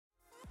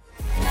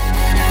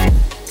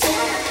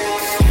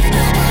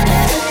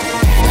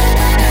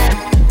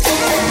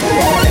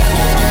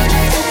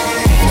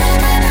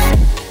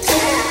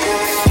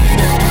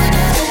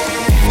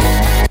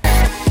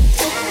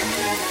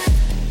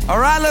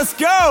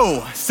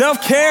So,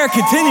 self-care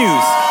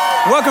continues.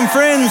 Welcome,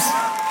 friends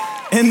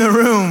in the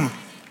room.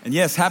 And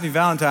yes, happy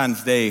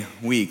Valentine's Day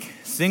week.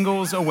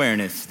 Singles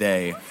Awareness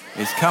Day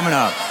is coming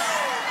up.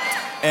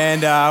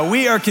 And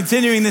we are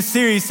continuing this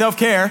series,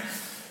 self-care.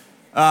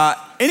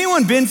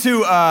 Anyone been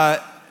to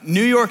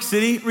New York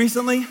City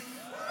recently?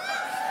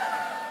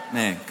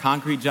 Man,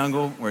 concrete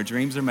jungle where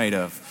dreams are made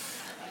of.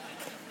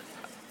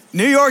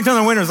 New York during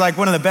the winter is like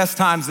one of the best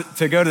times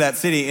to go to that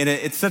city, and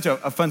it's such a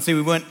fun city.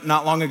 We went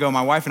not long ago,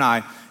 my wife and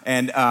I,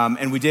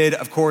 and we did,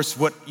 of course,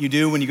 what you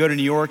do when you go to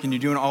New York and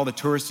you're doing all the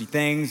touristy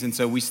things. And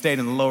so we stayed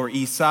on the Lower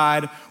East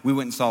Side. We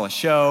went and saw a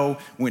show.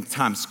 We went to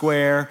Times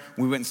Square.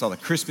 We went and saw the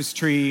Christmas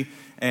tree,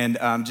 and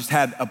just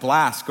had a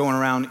blast going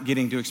around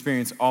getting to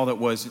experience all that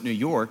was New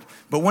York.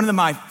 But one of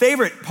my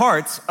favorite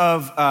parts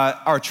of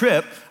our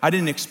trip, I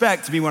didn't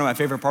expect to be one of my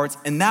favorite parts,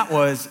 and that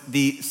was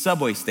the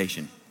subway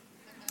station.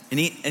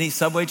 Any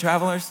subway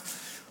travelers?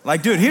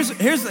 Like, dude, here's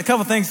a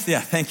couple things.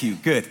 Yeah, thank you.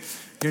 Good.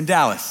 You're in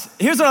Dallas.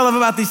 Here's what I love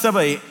about the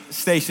subway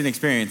station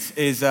experience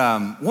is,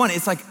 one,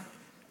 it's like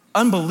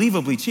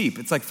unbelievably cheap.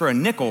 It's like for a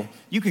nickel,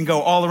 you can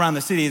go all around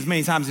the city as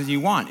many times as you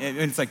want.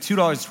 It's like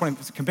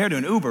 $2.20 compared to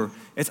an Uber.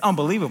 It's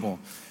unbelievable.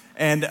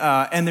 And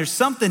there's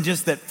something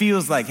just that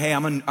feels like, hey,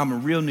 I'm a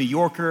real New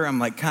Yorker. I'm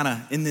like kind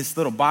of in this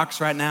little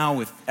box right now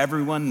with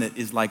everyone that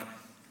is like,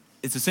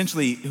 it's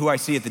essentially who I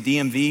see at the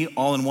DMV,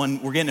 all in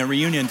one. We're getting a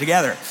reunion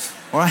together.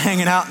 We're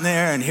hanging out in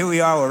there, and here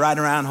we are. We're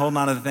riding around, holding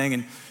on to the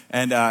thing,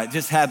 and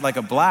just had like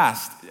a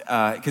blast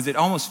because it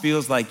almost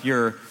feels like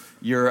you're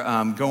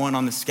going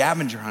on the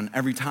scavenger hunt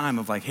every time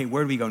of like, hey,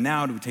 where do we go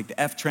now? Do we take the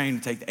F train? Do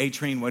we take the A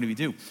train? What do we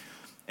do?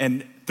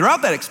 And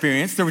throughout that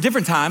experience, there were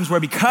different times where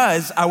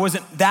because I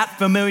wasn't that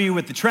familiar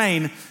with the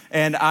train,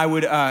 and I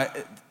would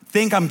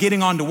think I'm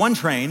getting onto one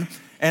train,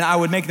 and I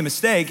would make the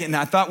mistake, and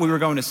I thought we were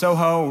going to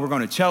Soho, or we're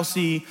going to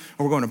Chelsea,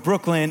 or we're going to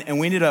Brooklyn, and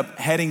we ended up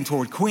heading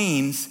toward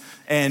Queens,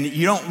 and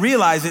you don't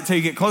realize it till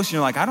you get closer, and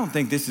you're like, I don't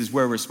think this is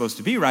where we're supposed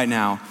to be right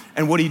now.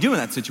 And what do you do in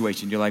that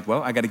situation? You're like,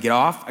 well, I got to get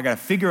off. I got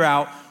to figure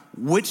out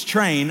which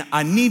train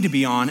I need to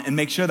be on and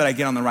make sure that I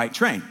get on the right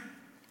train.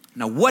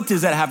 Now, what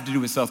does that have to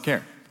do with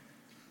self-care?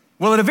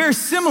 Well, in a very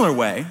similar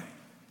way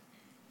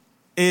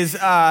is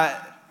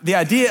the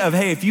idea of,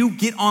 hey, if you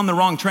get on the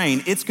wrong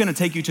train, it's gonna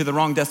take you to the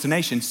wrong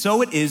destination.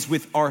 So it is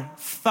with our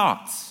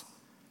thoughts.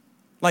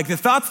 Like the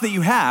thoughts that you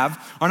have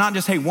are not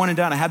just, hey, one and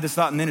done, I had this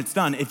thought and then it's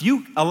done. If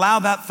you allow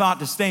that thought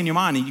to stay in your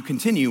mind and you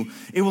continue,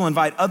 it will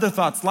invite other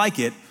thoughts like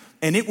it,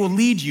 and it will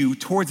lead you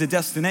towards a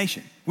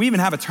destination. We even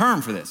have a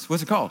term for this.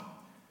 What's it called?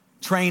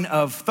 Train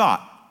of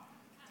thought.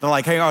 They're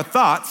like, hey, our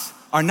thoughts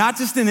are not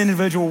just an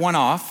individual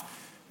one-off,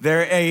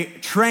 they're a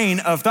train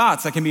of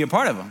thoughts that can be a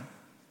part of them.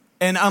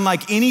 And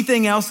unlike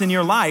anything else in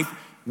your life,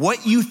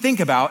 what you think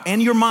about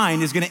and your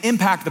mind is gonna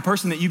impact the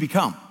person that you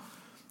become.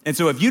 And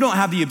so if you don't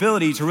have the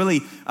ability to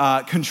really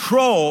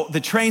control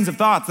the trains of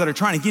thoughts that are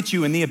trying to get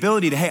you, and the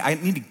ability to, hey, I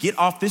need to get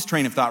off this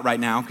train of thought right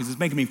now because it's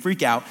making me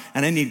freak out,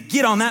 and I need to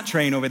get on that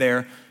train over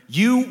there,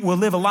 you will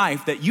live a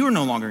life that you're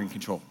no longer in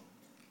control.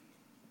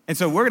 And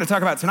so we're gonna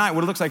talk about tonight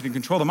what it looks like to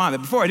control the mind.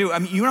 But before I do,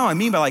 you know what I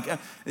mean by like,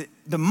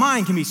 the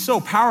mind can be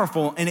so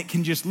powerful, and it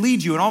can just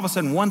lead you, and all of a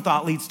sudden one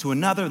thought leads to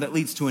another that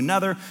leads to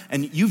another,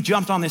 and you've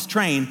jumped on this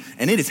train,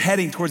 and it is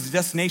heading towards the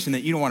destination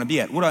that you don't wanna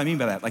be at. What do I mean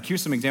by that? Like,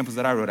 here's some examples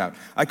that I wrote out.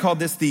 I called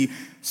this the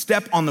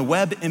step on the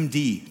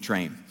WebMD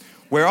train,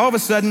 where all of a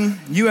sudden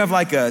you have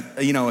like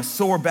a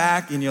sore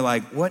back, and you're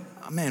like, what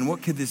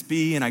could this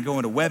be? And I go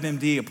into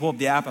WebMD, I pull up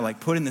the app, I like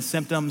put in the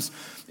symptoms,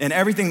 and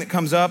everything that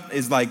comes up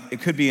is like, it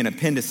could be an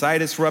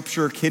appendicitis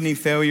rupture, kidney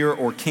failure,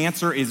 or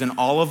cancer is in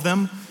all of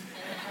them.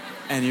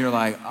 And you're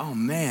like, oh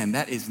man,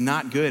 that is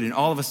not good. And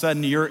all of a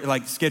sudden you're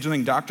like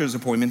scheduling doctor's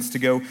appointments to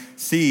go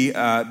see,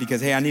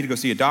 because hey, I need to go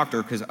see a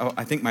doctor because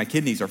I think my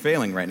kidneys are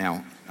failing right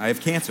now. I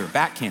have cancer,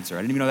 back cancer. I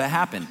didn't even know that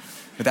happened,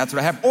 but that's what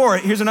I have. Or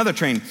here's another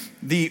train,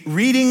 the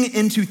reading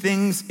into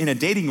things in a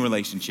dating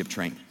relationship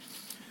train,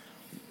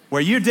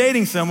 where you're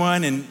dating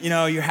someone and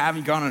you're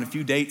having gone on a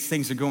few dates,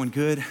 things are going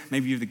good.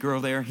 Maybe you're the girl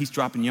there, he's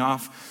dropping you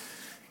off,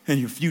 and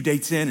you're a few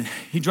dates in, and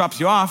he drops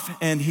you off,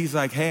 and he's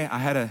like, hey, I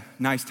had a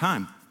nice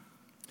time.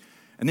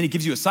 And then he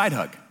gives you a side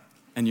hug,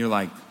 and you're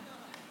like,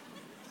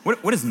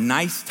 what does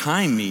nice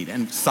time mean?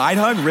 And side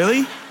hug, really?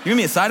 You give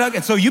me a side hug?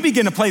 And so you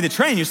begin to play the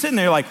train. You're sitting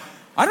there like,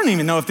 I don't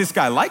even know if this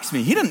guy likes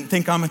me. He doesn't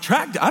think I'm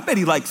attractive. I bet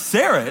he likes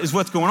Sarah is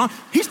what's going on.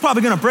 He's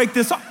probably gonna break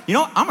this off.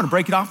 I'm gonna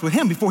break it off with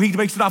him before he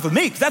breaks it off with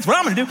me, because that's what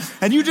I'm gonna do.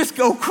 And you just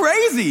go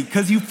crazy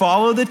because you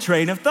follow the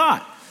train of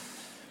thought.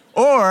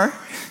 Or,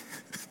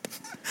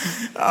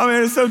 oh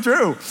man, it's so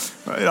true.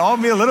 It all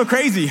be a little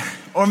crazy.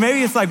 Or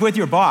maybe it's like with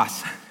your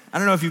boss. I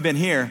don't know if you've been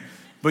here,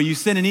 but you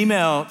send an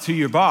email to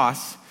your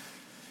boss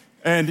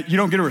and you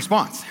don't get a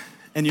response.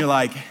 And you're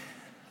like,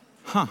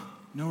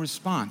 no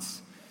response.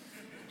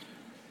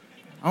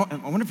 I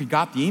wonder if he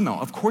got the email.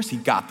 Of course he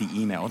got the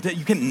email.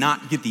 You can't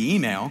not get the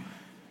email.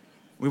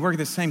 We work at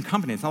the same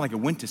company. It's not like it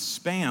went to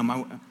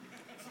spam.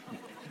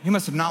 He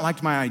must have not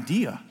liked my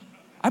idea.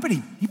 I bet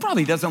he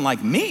probably doesn't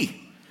like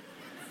me.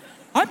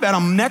 I bet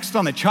I'm next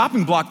on the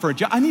chopping block for a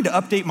job. I need to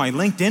update my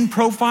LinkedIn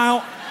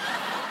profile.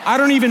 I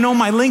don't even know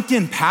my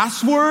LinkedIn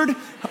password.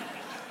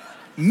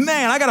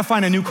 Man, I gotta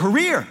find a new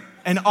career.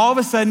 And all of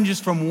a sudden,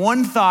 just from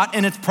one thought,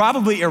 and it's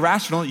probably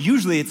irrational,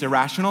 usually it's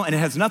irrational, and it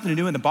has nothing to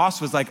do, and the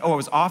boss was like, oh, I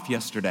was off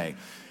yesterday.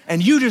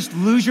 And you just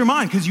lose your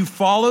mind because you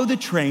follow the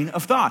train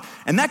of thought.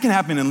 And that can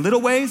happen in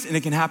little ways, and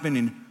it can happen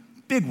in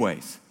big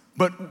ways.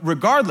 But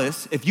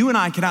regardless, if you and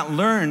I cannot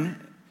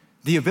learn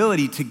the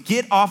ability to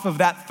get off of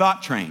that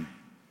thought train,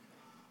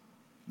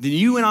 then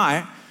you and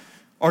I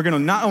are gonna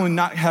not only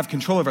not have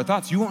control of our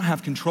thoughts, you won't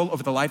have control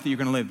over the life that you're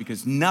gonna live,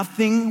 because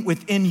nothing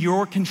within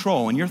your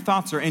control, and your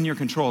thoughts are in your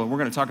control, and we're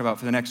gonna talk about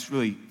for the next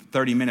really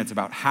 30 minutes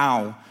about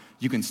how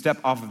you can step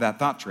off of that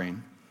thought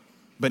train,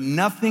 but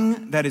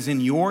nothing that is in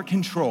your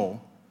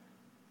control,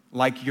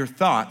 like your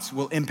thoughts,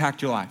 will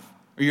impact your life.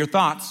 Or your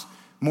thoughts,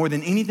 more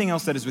than anything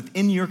else that is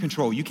within your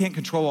control. You can't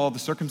control all the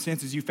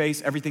circumstances you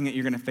face, everything that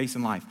you're gonna face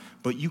in life,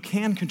 but you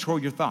can control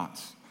your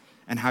thoughts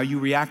and how you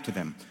react to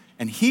them.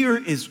 And here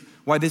is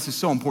why this is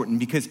so important,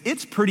 because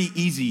it's pretty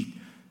easy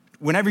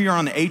whenever you're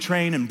on the A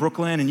train in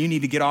Brooklyn and you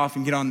need to get off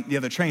and get on the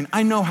other train.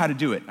 I know how to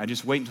do it. I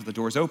just wait until the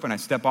door's open, I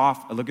step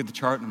off, I look at the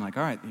chart, and I'm like,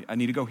 all right, I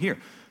need to go here.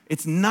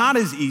 It's not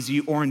as easy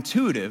or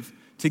intuitive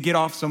to get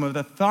off some of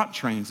the thought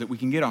trains that we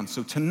can get on.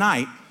 So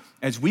tonight,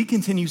 as we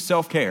continue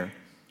self-care,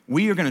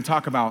 we are gonna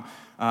talk about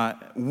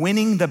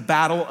winning the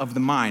battle of the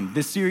mind.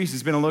 This series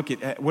has been a look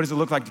at what does it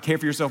look like to care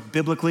for yourself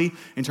biblically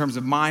in terms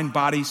of mind,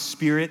 body,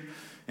 spirit.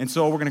 And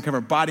so we're gonna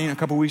cover body in a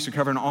couple weeks. We're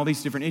covering all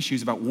these different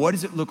issues about what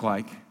does it look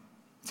like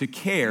to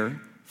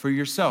care for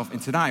yourself. And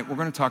tonight we're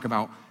gonna talk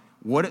about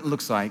what it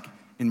looks like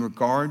in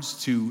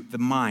regards to the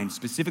mind,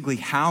 specifically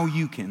how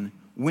you can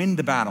win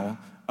the battle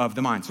of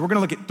the mind. So we're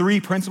gonna look at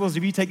 3 principles.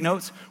 If you take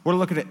notes, we're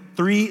looking at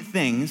 3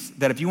 things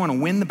that if you wanna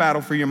win the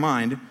battle for your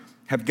mind,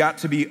 have got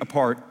to be a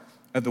part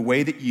of the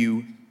way that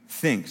you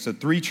think. So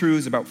 3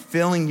 truths about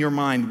filling your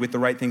mind with the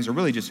right things, or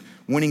really just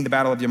winning the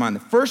battle of your mind. The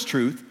first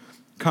truth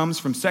comes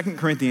from 2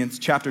 Corinthians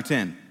chapter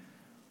 10.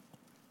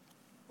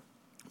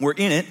 We're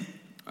in it,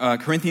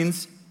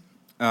 Corinthians.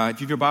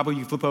 If you have your Bible, you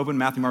can flip open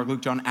Matthew, Mark,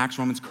 Luke, John, Acts,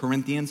 Romans,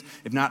 Corinthians.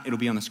 If not, it'll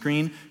be on the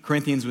screen.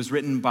 Corinthians was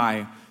written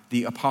by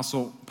the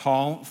Apostle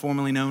Paul,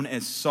 formerly known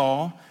as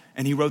Saul,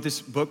 and he wrote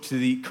this book to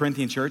the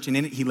Corinthian church, and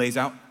in it he lays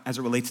out, as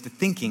it relates to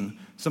thinking,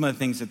 some of the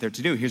things that they're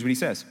to do. Here's what he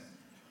says.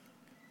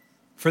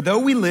 For though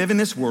we live in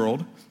this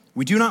world,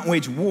 we do not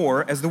wage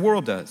war as the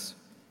world does.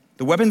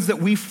 The weapons that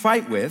we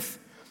fight with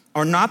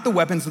are not the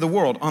weapons of the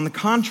world. On the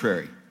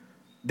contrary,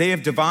 they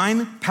have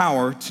divine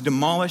power to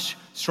demolish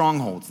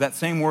strongholds. That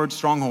same word,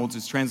 strongholds,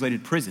 is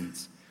translated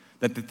prisons.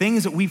 That the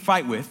things that we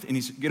fight with, and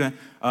he's gonna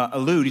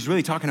he's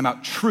really talking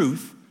about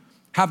truth,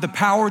 have the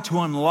power to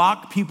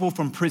unlock people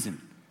from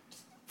prison.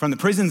 From the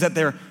prisons that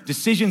their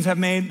decisions have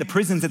made, the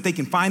prisons that they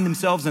can find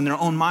themselves in their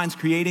own minds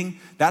creating.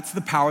 That's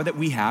the power that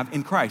we have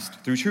in Christ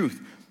through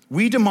truth.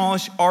 We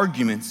demolish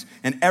arguments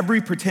and every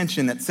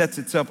pretension that sets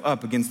itself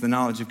up against the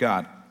knowledge of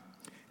God.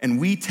 And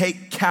we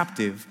take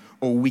captive,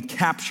 or we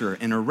capture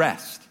and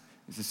arrest.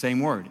 It's the same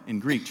word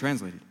in Greek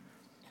translated.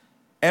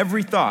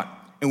 Every thought,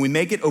 and we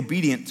make it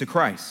obedient to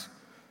Christ.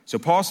 So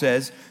Paul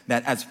says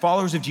that as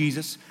followers of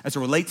Jesus, as it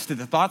relates to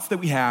the thoughts that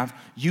we have,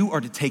 you are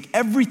to take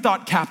every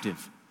thought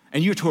captive,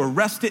 and you're to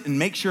arrest it and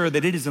make sure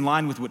that it is in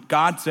line with what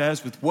God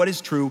says, with what is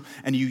true,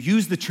 and you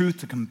use the truth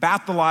to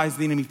combat the lies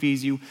the enemy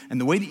feeds you.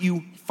 And the way that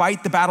you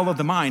fight the battle of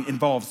the mind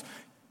involves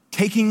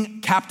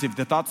taking captive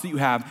the thoughts that you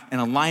have and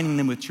aligning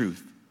them with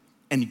truth,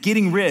 and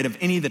getting rid of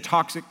any of the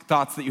toxic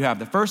thoughts that you have.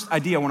 The first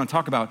idea I want to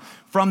talk about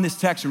from this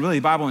text, and really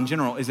the Bible in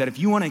general, is that if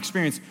you want to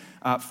experience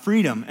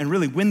freedom and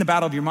really win the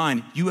battle of your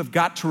mind, you have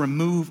got to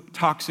remove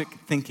toxic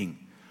thinking.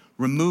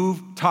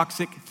 Remove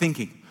toxic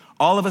thinking.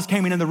 All of us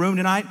came into the room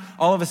tonight.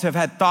 All of us have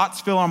had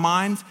thoughts fill our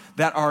minds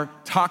that are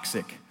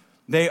toxic.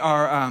 They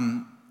are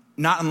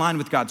not in line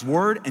with God's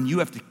word, and you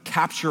have to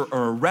capture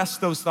or arrest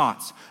those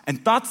thoughts.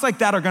 And thoughts like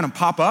that are gonna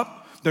pop up.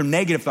 They're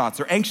negative thoughts,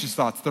 they're anxious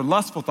thoughts, they're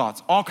lustful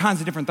thoughts, all kinds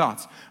of different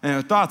thoughts. And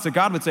they're thoughts that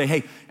God would say,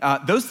 hey,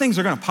 those things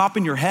are gonna pop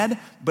in your head,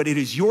 but it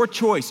is your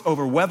choice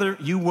over whether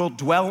you will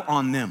dwell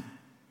on them.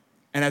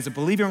 And as a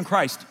believer in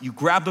Christ, you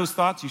grab those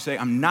thoughts, you say,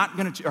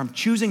 I'm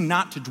choosing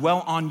not to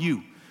dwell on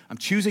you. I'm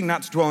choosing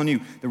not to dwell on you.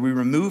 That we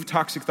remove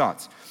toxic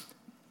thoughts.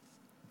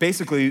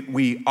 Basically,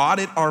 we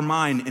audit our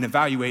mind and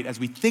evaluate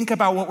as we think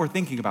about what we're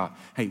thinking about.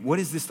 Hey, what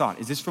is this thought?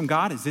 Is this from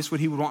God? Is this what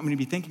he would want me to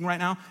be thinking right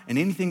now? And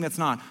anything that's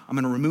not, I'm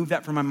gonna remove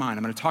that from my mind.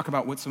 I'm gonna talk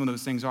about what some of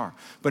those things are.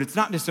 But it's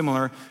not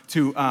dissimilar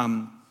to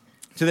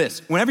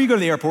this. Whenever you go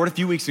to the airport a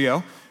few weeks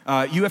ago,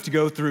 you have to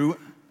go through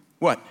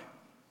what?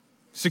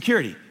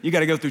 Security. You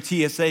gotta go through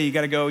TSA, you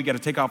gotta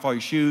take off all your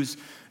shoes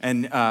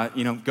and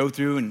go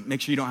through and make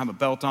sure you don't have a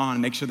belt on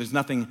and make sure there's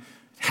nothing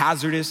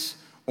hazardous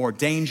or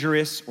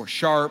dangerous or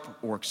sharp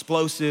or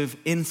explosive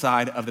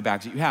inside of the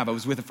bags that you have. I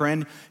was with a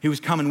friend, he was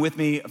coming with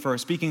me for a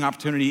speaking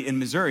opportunity in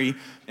Missouri,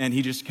 and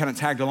he just kind of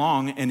tagged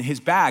along, and his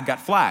bag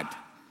got flagged.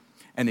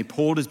 And they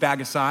pulled his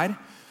bag aside,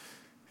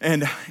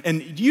 and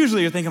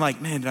usually you're thinking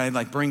like, man, did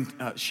I bring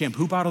a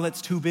shampoo bottle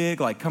that's too big?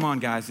 Like, come on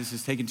guys, this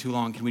is taking too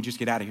long, can we just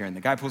get out of here? And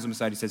the guy pulls him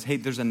aside, he says, hey,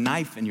 there's a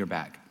knife in your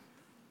bag.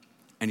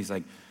 And he's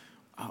like,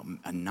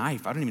 A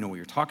knife? I don't even know what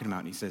you're talking about.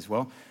 And he says,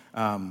 well,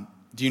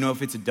 do you know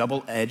if it's a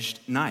double-edged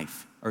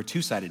knife or a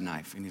two-sided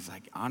knife? And he's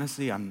like,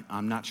 honestly, I'm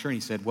not sure. And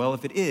he said, well,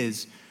 if it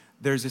is,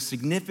 there's a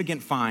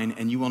significant fine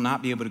and you will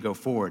not be able to go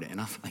forward. And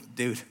I'm like,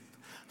 dude,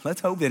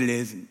 let's hope that it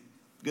is.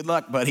 Good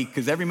luck, buddy,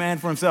 because every man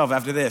for himself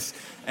after this.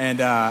 And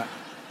the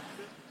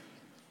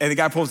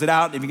guy pulls it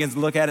out and he begins to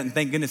look at it, and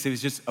thank goodness it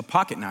was just a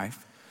pocket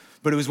knife.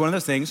 But it was one of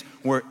those things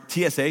where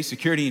TSA,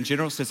 security in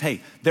general, says,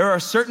 hey, there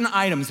are certain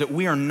items that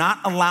we are not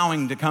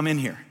allowing to come in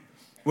here,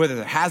 whether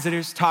they're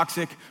hazardous,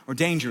 toxic, or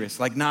dangerous,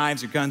 like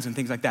knives or guns and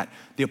things like that.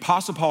 The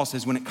Apostle Paul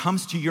says, when it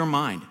comes to your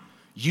mind,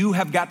 you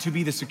have got to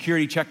be the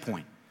security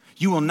checkpoint.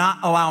 You will not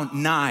allow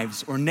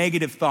knives or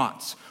negative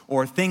thoughts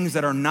or things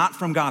that are not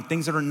from God,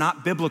 things that are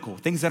not biblical,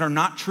 things that are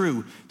not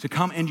true to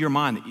come into your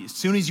mind. As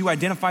soon as you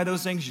identify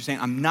those things, you're saying,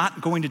 I'm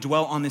not going to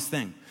dwell on this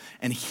thing.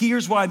 And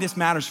here's why this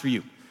matters for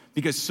you.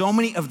 Because so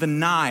many of the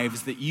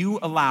knives that you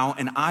allow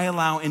and I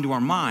allow into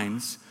our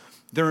minds,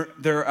 they're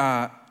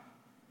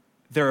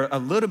a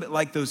little bit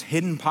like those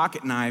hidden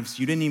pocket knives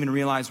you didn't even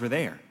realize were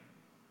there.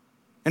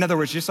 In other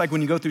words, just like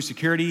when you go through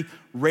security,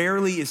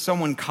 rarely is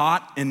someone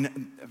caught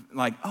and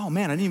like, oh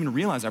man, I didn't even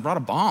realize I brought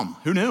a bomb.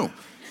 Who knew?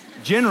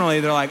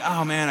 Generally, they're like,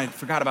 oh man, I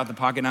forgot about the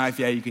pocket knife.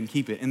 Yeah, you can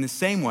keep it. In the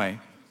same way,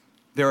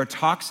 there are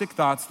toxic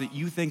thoughts that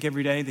you think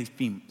every day, they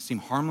seem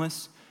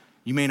harmless.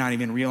 You may not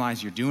even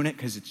realize you're doing it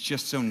because it's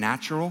just so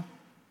natural.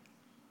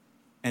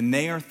 And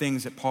they are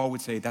things that Paul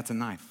would say, that's a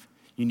knife.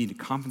 You need to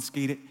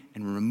confiscate it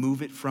and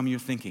remove it from your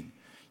thinking.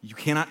 You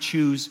cannot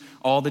choose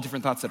all the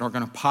different thoughts that are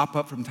going to pop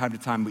up from time to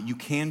time, but you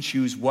can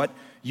choose what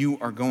you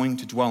are going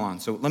to dwell on.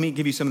 So let me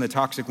give you some of the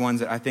toxic ones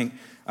that I think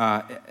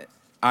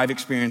I've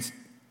experienced,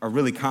 a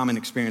really common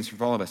experience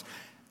for all of us.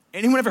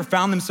 Anyone ever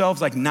found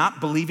themselves like not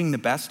believing the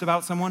best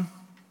about someone?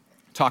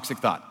 Toxic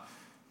thought.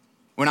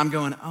 When I'm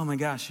going, oh my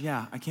gosh,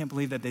 yeah, I can't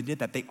believe that they did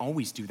that. They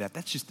always do that.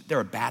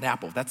 They're a bad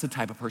apple. That's the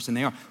type of person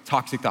they are.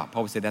 Toxic thought.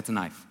 Paul would say that's a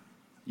knife.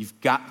 You've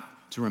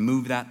got to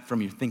remove that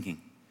from your thinking.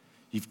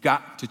 You've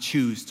got to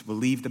choose to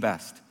believe the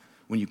best.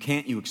 When you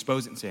can't, you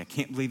expose it and say, I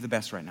can't believe the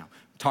best right now.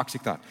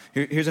 Toxic thought.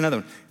 Here's another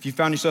one. If you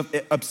found yourself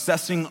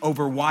obsessing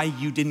over why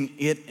you didn't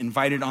get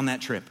invited on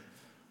that trip,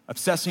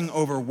 obsessing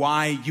over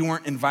why you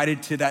weren't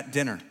invited to that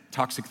dinner,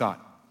 toxic thought.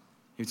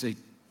 He would say,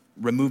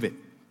 remove it.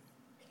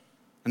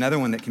 Another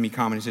one that can be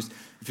common is just,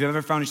 if you've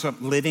ever found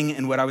yourself living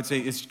in what I would say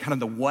is kind of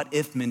the what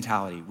if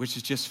mentality, which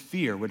is just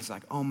fear, where it's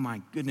like, oh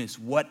my goodness,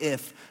 what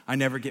if I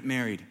never get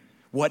married?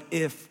 What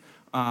if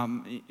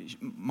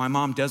my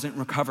mom doesn't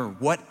recover?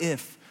 What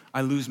if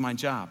I lose my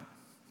job?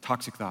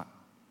 Toxic thought.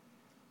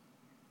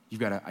 You've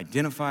got to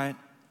identify it,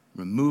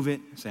 remove it,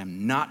 say,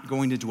 I'm not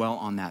going to dwell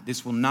on that.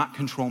 This will not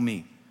control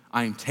me.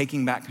 I am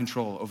taking back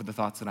control over the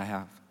thoughts that I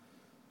have.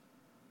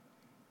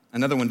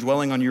 Another one,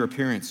 dwelling on your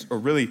appearance, or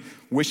really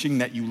wishing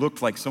that you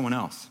looked like someone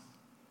else.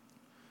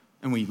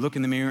 And when you look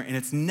in the mirror, and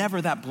it's never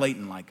that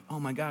blatant, like, oh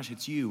my gosh,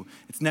 it's you.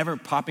 It's never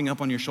popping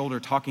up on your shoulder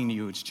talking to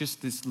you. It's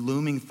just this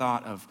looming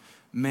thought of,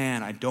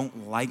 man, I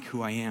don't like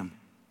who I am.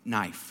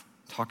 Knife,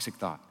 toxic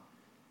thought.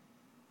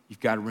 You've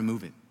got to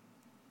remove it.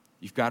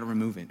 You've got to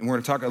remove it. And we're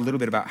going to talk a little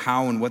bit about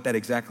how and what that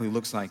exactly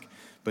looks like.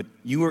 But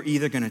you are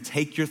either going to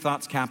take your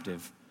thoughts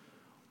captive,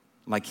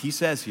 like he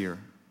says here,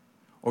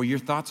 or your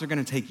thoughts are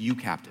going to take you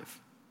captive.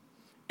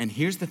 And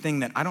here's the thing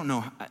that I don't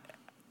know,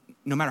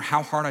 no matter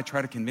how hard I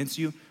try to convince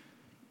you,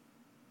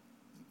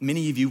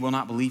 many of you will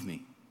not believe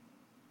me.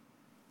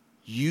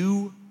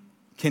 You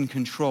can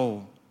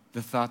control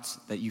the thoughts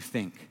that you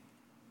think,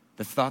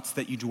 the thoughts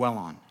that you dwell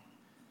on.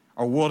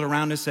 Our world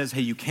around us says,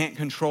 hey, you can't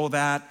control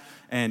that,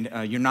 and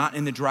you're not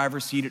in the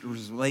driver's seat. It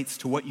relates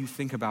to what you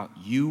think about.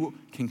 You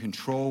can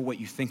control what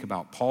you think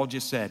about. Paul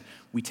just said,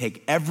 we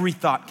take every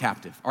thought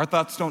captive. Our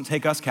thoughts don't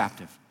take us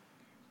captive.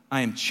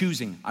 I am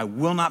choosing. I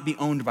will not be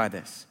owned by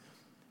this.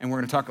 And we're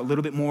going to talk a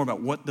little bit more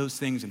about what those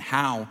things and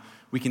how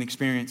we can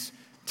experience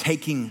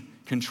taking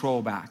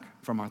control back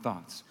from our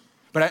thoughts.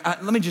 But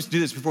let me just do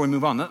this before we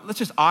move on. Let's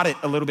just audit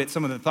a little bit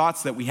some of the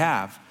thoughts that we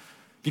have.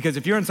 Because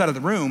if you're inside of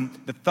the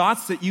room, the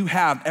thoughts that you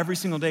have every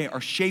single day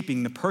are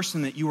shaping the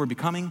person that you are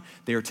becoming.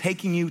 They are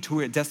taking you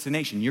to a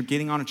destination. You're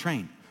getting on a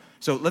train.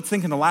 So let's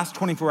think in the last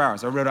 24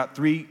 hours. I wrote out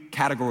 3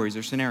 categories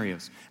or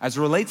scenarios. As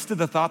it relates to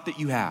the thought that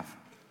you have,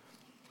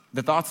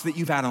 the thoughts that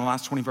you've had in the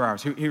last 24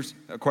 hours. Here's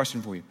a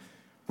question for you.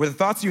 Were the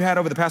thoughts you had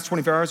over the past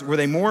 24 hours, were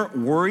they more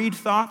worried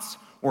thoughts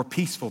or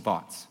peaceful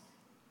thoughts?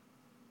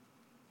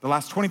 The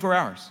last 24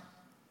 hours.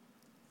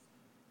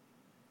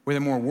 Were they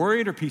more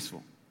worried or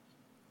peaceful?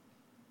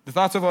 The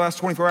thoughts of the last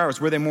 24 hours,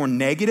 were they more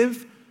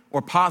negative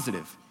or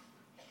positive?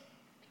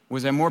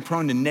 Was I more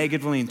prone to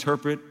negatively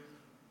interpret,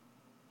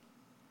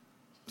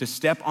 to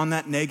step on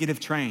that negative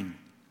train?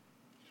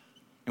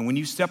 And when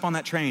you step on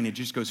that train, it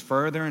just goes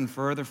further and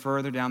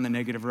further down the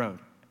negative road.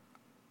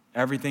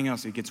 Everything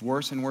else, it gets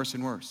worse and worse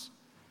and worse.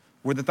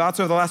 Were the thoughts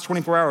of the last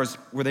 24 hours,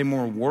 were they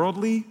more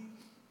worldly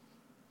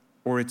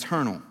or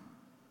eternal?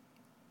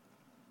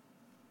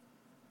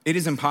 It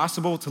is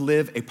impossible to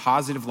live a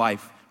positive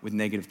life with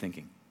negative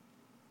thinking.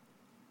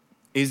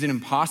 Is it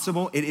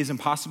impossible? It is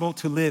impossible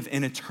to live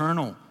an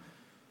eternal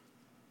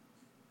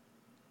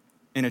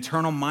an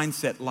eternal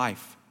mindset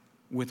life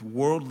with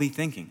worldly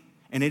thinking.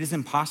 And it is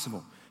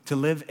impossible to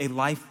live a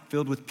life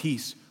filled with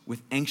peace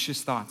with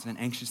anxious thoughts and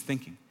anxious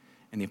thinking.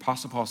 And the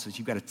Apostle Paul says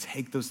you've got to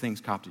take those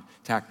things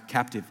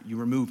captive. You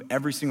remove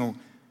every single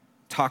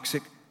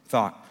toxic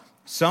thought.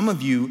 Some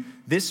of you,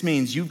 this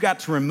means you've got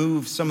to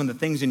remove some of the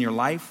things in your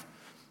life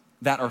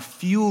that are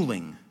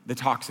fueling the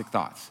toxic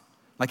thoughts.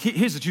 Like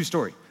here's the true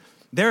story.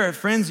 There are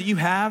friends that you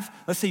have,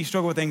 let's say you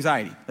struggle with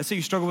anxiety. Let's say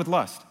you struggle with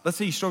lust. Let's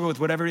say you struggle with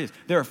whatever it is.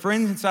 There are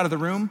friends inside of the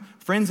room,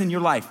 friends in your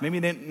life. Maybe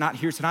they're not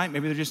here tonight.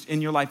 Maybe they're just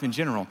in your life in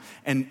general.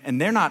 And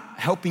they're not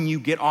helping you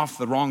get off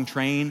the wrong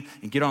train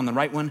and get on the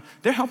right one.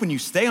 They're helping you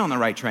stay on the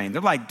right train.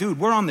 They're like, dude,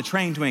 we're on the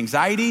train to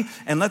anxiety,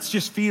 and let's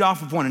just feed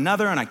off of one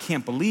another, and I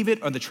can't believe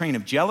it. Or the train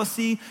of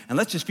jealousy, and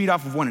let's just feed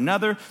off of one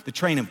another. The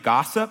train of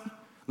gossip.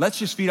 Let's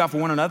just feed off of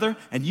one another.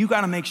 And you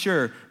got to make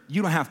sure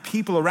you don't have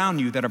people around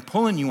you that are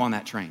pulling you on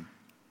that train.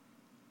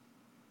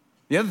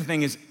 The other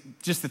thing is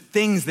just the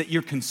things that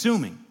you're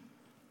consuming.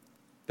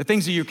 The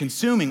things that you're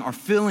consuming are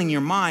filling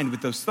your mind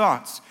with those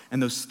thoughts,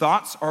 and those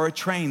thoughts are a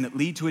train that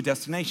lead to a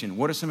destination.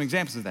 What are some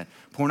examples of that?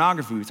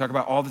 Pornography, we talk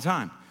about all the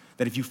time.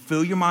 That if you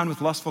fill your mind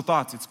with lustful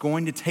thoughts, it's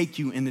going to take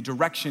you in the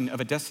direction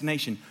of a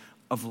destination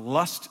of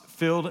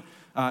lust-filled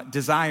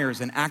desires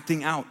and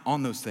acting out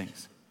on those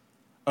things.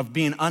 Of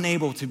being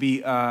unable to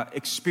be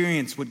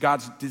experience what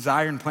God's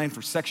desire and plan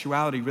for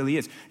sexuality really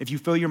is. If you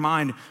fill your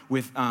mind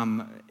with,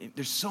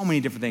 there's so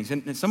many different things,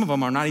 and some of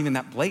them are not even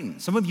that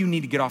blatant. Some of you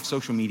need to get off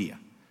social media,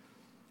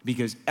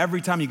 because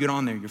every time you get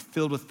on there, you're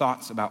filled with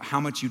thoughts about how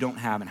much you don't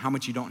have and how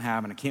much you don't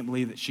have, and I can't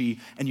believe that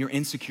and you're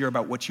insecure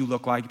about what you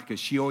look like because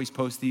she always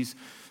posts these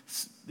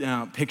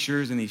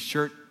pictures and these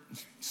short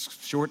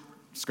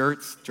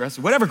skirts, dresses,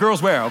 whatever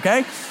girls wear,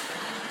 okay?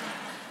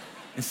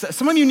 And so,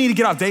 some of you need to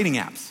get off dating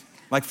apps.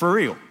 Like for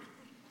real.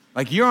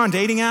 Like you're on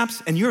dating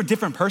apps and you're a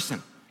different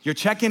person. You're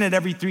checking it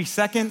every 3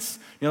 seconds.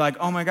 You're like,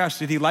 oh my gosh,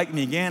 did he like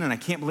me again? And I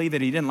can't believe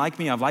that he didn't like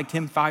me. I've liked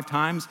him 5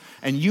 times.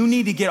 And you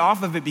need to get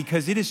off of it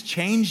because it is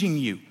changing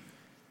you.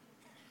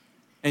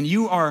 And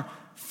you are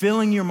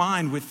filling your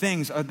mind with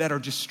things that are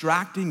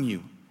distracting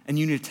you. And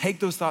you need to take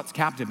those thoughts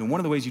captive. And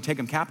one of the ways you take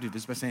them captive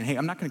is by saying, hey,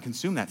 I'm not going to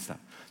consume that stuff.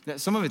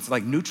 Some of it's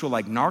like neutral,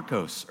 like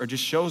Narcos, or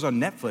just shows on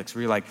Netflix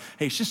where you're like,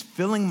 hey, it's just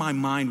filling my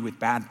mind with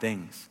bad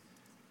things.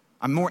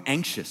 I'm more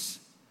anxious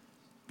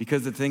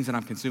because of the things that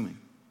I'm consuming.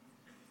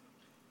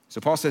 So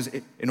Paul says,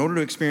 in order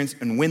to experience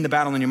and win the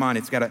battle in your mind,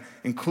 it's got to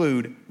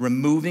include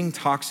removing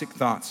toxic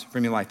thoughts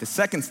from your life. The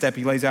second step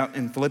he lays out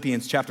in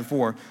Philippians chapter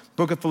 4,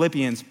 book of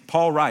Philippians,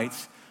 Paul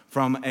writes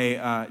from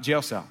a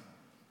jail cell.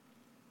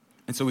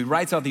 And so he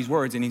writes out these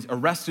words, and he's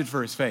arrested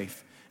for his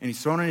faith. And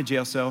he's thrown in a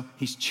jail cell.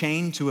 He's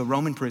chained to a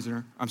Roman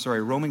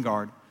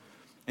guard.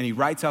 And he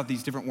writes out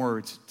these different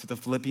words to the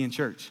Philippian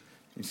church.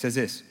 He says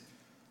this: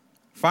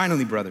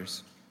 finally,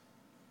 brothers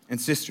and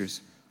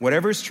sisters,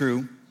 whatever is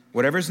true,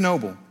 whatever is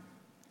noble,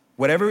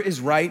 whatever is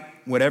right,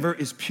 whatever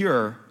is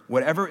pure,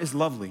 whatever is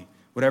lovely,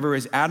 whatever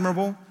is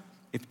admirable,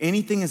 if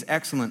anything is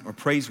excellent or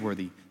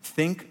praiseworthy,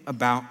 think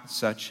about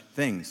such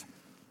things.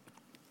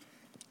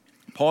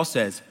 Paul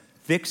says,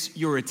 fix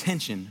your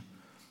attention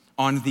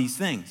on these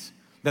things.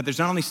 That there's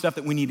not only stuff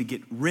that we need to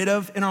get rid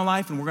of in our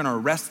life, and we're going to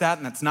arrest that,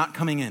 and that's not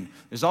coming in.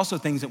 There's also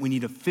things that we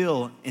need to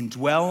fill and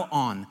dwell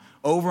on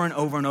over and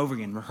over and over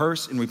again,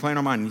 rehearse and replay in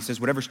our mind. And he says,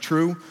 whatever's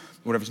true,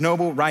 whatever's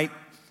noble, right,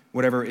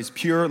 whatever is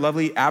pure,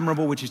 lovely,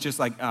 admirable, which is just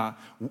like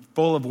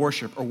full of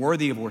worship or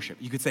worthy of worship.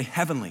 You could say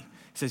heavenly.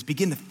 He says,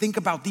 begin to think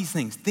about these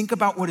things. Think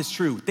about what is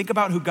true. Think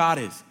about who God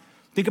is.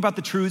 Think about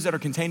the truths that are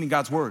contained in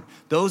God's word.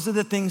 Those are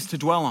the things to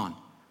dwell on.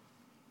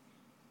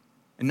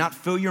 And not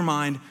fill your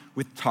mind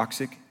with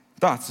toxic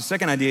thoughts. The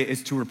second idea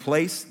is to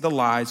replace the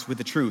lies with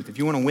the truth. If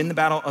you want to win the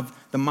battle of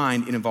the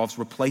mind, it involves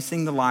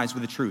replacing the lies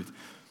with the truth.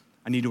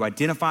 I need to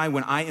identify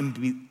when I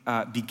am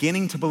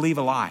beginning to believe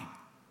a lie.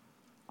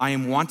 I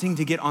am wanting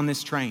to get on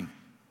this train.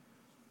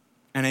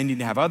 And I need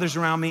to have others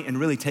around me and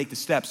really take the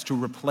steps to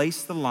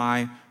replace the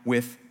lie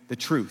with the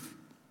truth.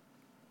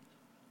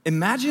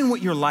 Imagine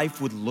what your life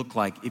would look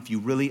like if you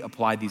really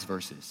applied these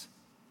verses.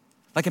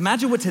 Like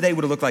imagine what today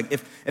would have looked like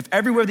if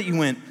everywhere that you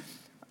went,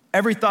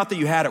 every thought that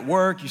you had at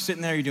work, you're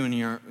sitting there, you're doing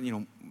your,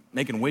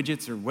 making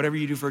widgets or whatever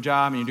you do for a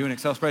job, and you're doing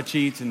Excel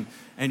spreadsheets, and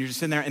you're just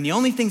sitting there, and the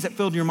only things that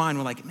filled your mind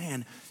were like,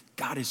 man,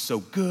 God is so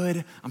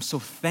good. I'm so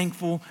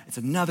thankful. It's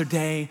another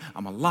day.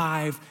 I'm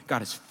alive.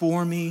 God is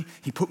for me.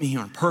 He put me here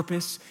on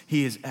purpose.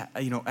 He is,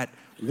 at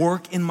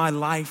work in my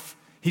life.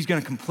 He's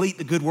going to complete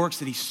the good works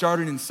that he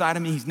started inside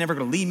of me. He's never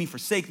going to leave me,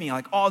 forsake me.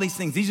 Like all these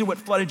things. These are what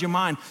flooded your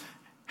mind.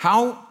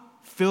 How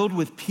filled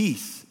with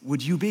peace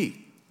would you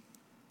be?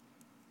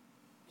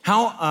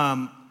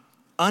 How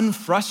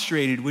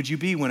unfrustrated would you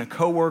be when a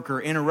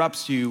coworker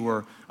interrupts you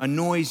or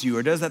annoys you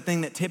or does that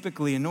thing that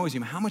typically annoys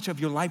you? How much of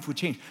your life would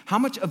change? How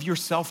much of your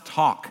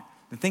self-talk,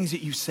 the things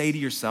that you say to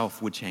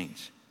yourself, would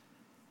change?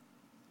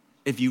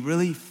 If you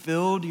really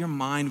filled your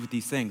mind with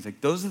these things,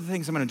 like those are the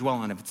things I'm going to dwell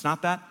on. If it's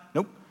not that,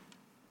 nope.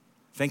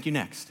 Thank you,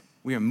 next.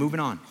 We are moving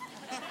on.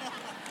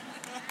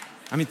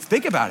 I mean,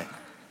 think about it.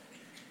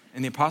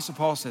 And the Apostle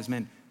Paul says,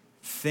 man,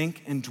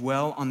 Think and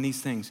dwell on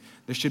these things.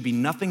 There should be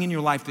nothing in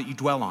your life that you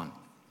dwell on.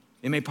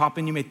 It may pop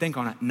in, you may think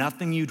on it.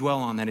 Nothing you dwell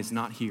on that is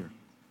not here,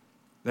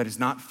 that is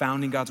not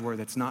found in God's word,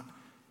 that's not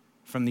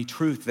from the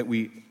truth that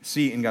we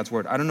see in God's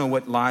word. I don't know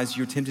what lies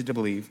you're tempted to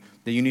believe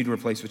that you need to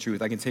replace with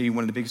truth. I can tell you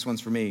one of the biggest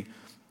ones for me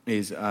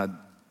is the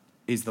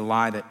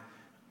lie that,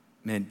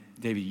 man,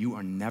 David, you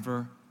are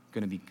never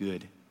going to be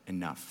good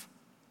enough.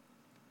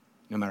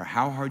 No matter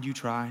how hard you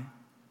try,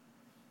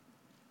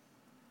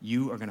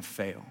 you are going to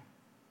fail.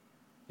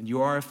 And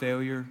you are a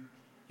failure.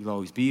 You'll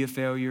always be a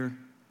failure.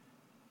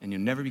 And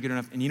you'll never be good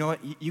enough. And you know what?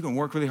 You can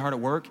work really hard at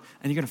work,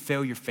 and you're going to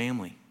fail your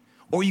family.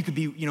 Or you could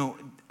be,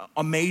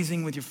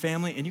 amazing with your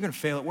family, and you're going to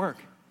fail at work.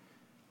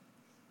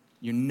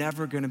 You're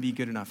never going to be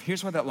good enough.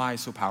 Here's why that lie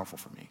is so powerful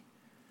for me.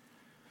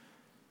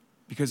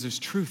 Because there's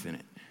truth in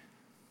it.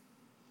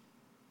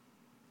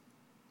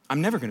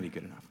 I'm never going to be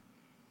good enough.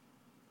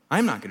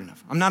 I'm not good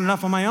enough. I'm not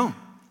enough on my own.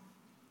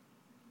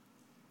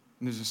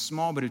 And there's a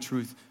small bit of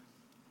truth,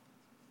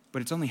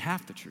 but it's only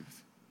half the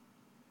truth.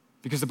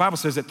 Because the Bible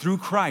says that through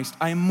Christ,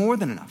 I am more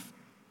than enough.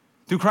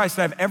 Through Christ,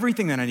 I have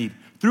everything that I need.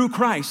 Through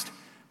Christ,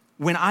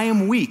 when I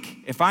am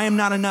weak, if I am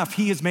not enough,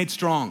 he is made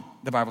strong,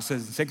 the Bible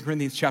says in 2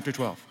 Corinthians chapter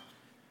 12.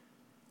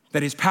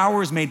 That his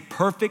power is made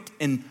perfect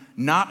in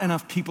not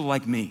enough people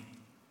like me.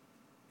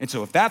 And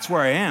so if that's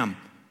where I am,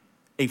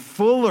 a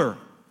fuller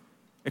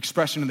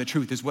expression of the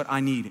truth is what I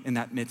need in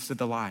that midst of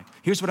the lie.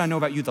 Here's what I know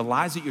about you. The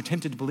lies that you're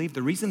tempted to believe,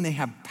 the reason they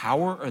have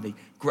power or they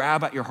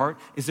grab at your heart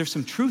is there's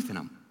some truth in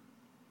them.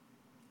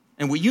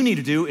 And what you need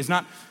to do is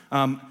not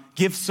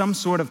give some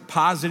sort of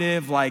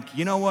positive, like,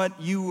 you know what,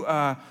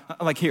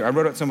 like here, I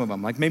wrote out some of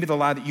them. Like maybe the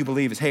lie that you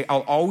believe is, hey,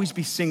 I'll always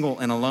be single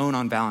and alone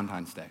on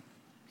Valentine's Day.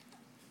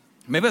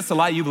 Maybe that's the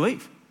lie you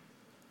believe.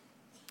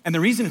 And the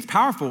reason it's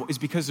powerful is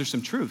because there's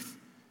some truth.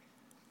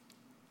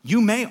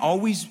 You may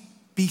always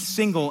be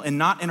single and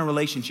not in a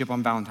relationship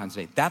on Valentine's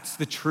Day. That's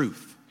the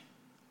truth.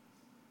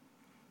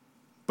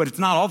 But it's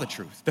not all the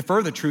truth. The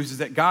further truth is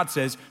that God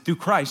says, through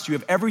Christ, you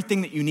have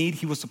everything that you need.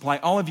 He will supply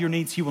all of your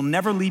needs. He will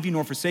never leave you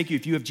nor forsake you.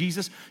 If you have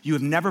Jesus, you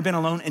have never been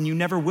alone and you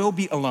never will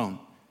be alone.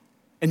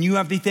 And you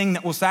have the thing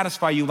that will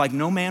satisfy you like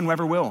no man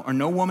ever will or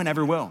no woman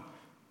ever will.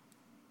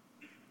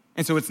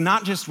 And so it's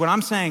not just, what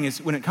I'm saying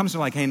is when it comes to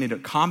like, hey, I need to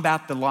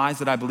combat the lies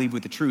that I believe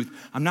with the truth,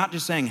 I'm not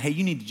just saying, hey,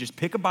 you need to just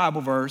pick a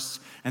Bible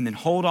verse and then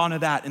hold on to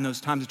that in those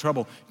times of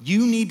trouble.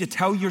 You need to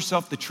tell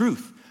yourself the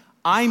truth.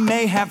 I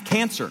may have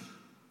cancer.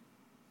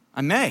 I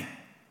may.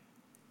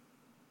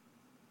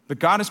 But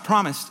God has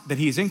promised that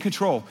he is in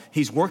control.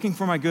 He's working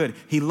for my good.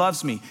 He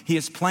loves me. He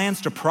has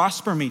plans to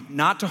prosper me,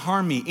 not to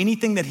harm me.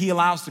 Anything that he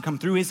allows to come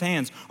through his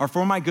hands are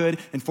for my good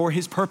and for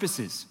his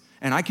purposes.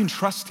 And I can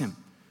trust him.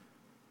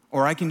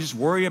 Or I can just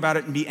worry about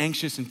it and be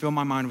anxious and fill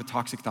my mind with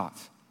toxic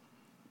thoughts.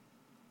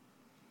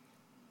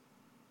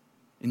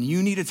 And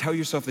you need to tell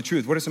yourself the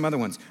truth. What are some other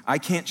ones? I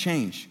can't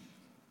change.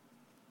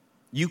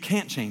 You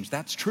can't change.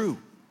 That's true.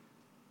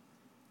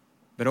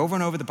 But over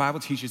and over, the Bible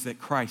teaches that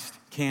Christ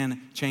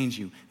can change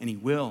you, and he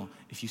will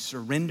if you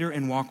surrender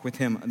and walk with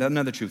him.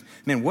 Another truth.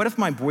 Man, what if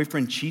my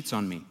boyfriend cheats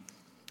on me?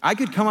 I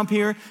could come up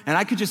here and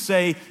I could just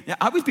say,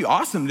 I would be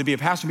awesome to be a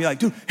pastor and be like,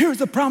 dude, here's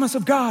the promise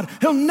of God.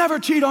 He'll never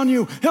cheat on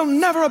you. He'll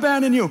never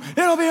abandon you.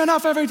 It'll be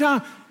enough every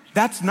time.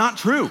 That's not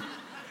true.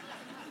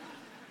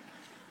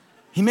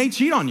 He may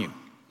cheat on you.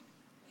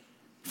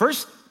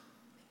 First,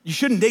 you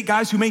shouldn't date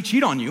guys who may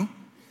cheat on you.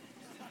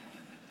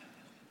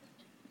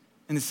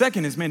 And the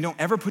second is, man, don't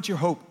ever put your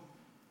hope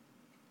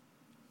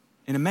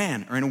in a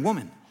man or in a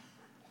woman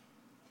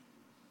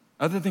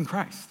other than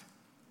Christ.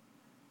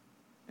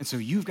 And so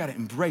you've got to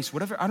embrace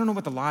whatever, I don't know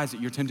what the lies that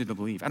you're tempted to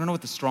believe. I don't know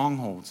what the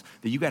strongholds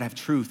that you got to have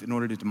truth in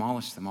order to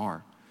demolish them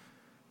are.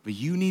 But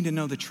you need to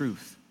know the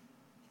truth.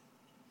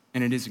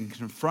 And it is in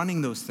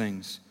confronting those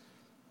things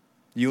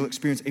you'll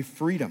experience a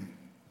freedom.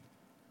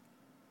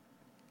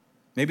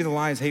 Maybe the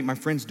lie is, hey, my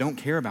friends don't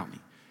care about me.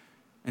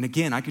 And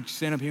again, I could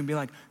stand up here and be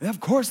like, of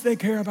course they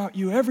care about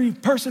you. Every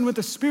person with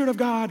the Spirit of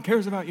God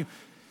cares about you.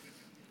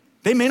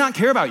 They may not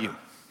care about you.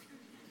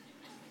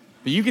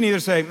 But you can either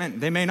say, man,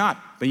 they may not.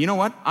 But you know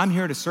what? I'm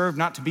here to serve,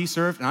 not to be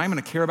served, and I'm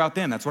going to care about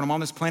them. That's what I'm on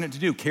this planet to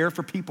do, care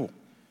for people.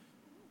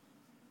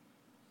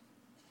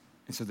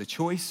 And so the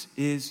choice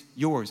is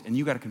yours, and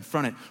you got to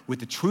confront it with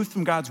the truth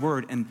from God's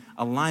word and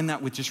align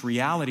that with just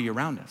reality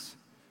around us.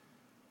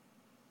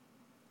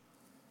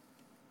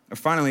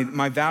 Finally,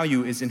 my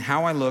value is in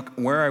how I look,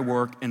 where I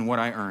work, and what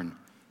I earn.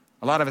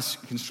 A lot of us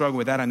can struggle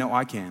with that. I know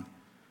I can.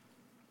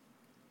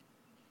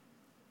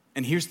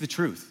 And here's the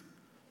truth.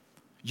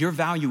 Your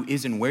value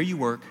is in where you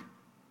work,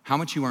 how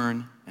much you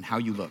earn, and how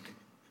you look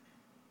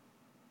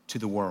to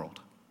the world.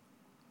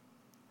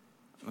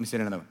 Let me say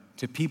it another way.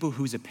 To people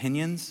whose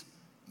opinions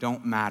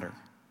don't matter.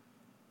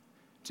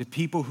 To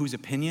people whose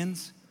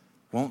opinions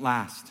won't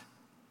last.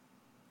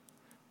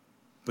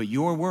 But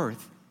your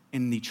worth,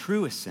 in the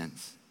truest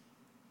sense,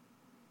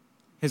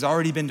 has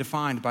already been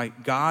defined by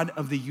God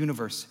of the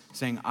universe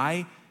saying,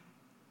 I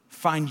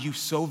find you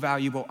so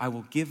valuable, I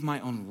will give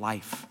my own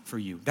life for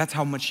you. That's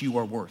how much you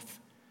are worth.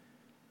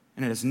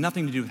 And it has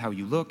nothing to do with how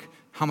you look,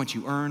 how much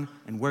you earn,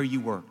 and where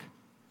you work.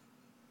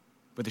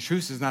 But the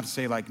truth is not to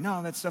say like,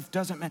 no, that stuff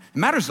doesn't matter. It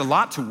matters a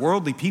lot to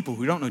worldly people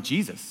who don't know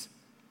Jesus.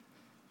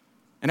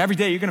 And every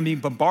day you're gonna be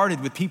bombarded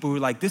with people who are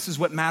like, this is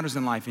what matters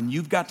in life, and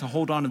you've got to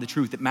hold on to the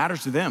truth. It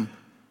matters to them.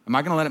 Am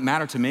I gonna let it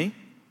matter to me?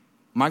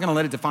 Am I gonna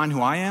let it define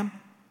who I am?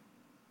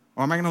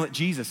 Or am I gonna let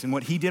Jesus and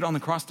what he did on the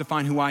cross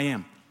define who I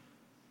am?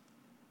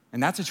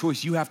 And that's a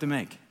choice you have to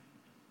make.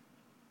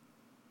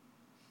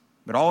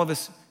 But all of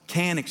us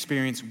can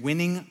experience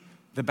winning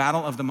the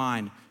battle of the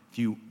mind if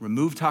you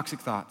remove toxic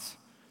thoughts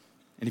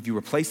and if you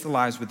replace the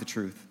lies with the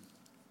truth.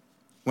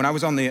 When I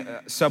was on the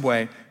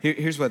subway,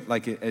 here's what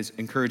is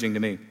encouraging to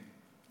me,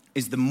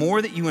 is the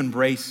more that you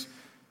embrace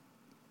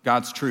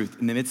God's truth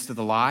in the midst of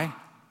the lie,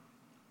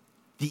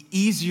 the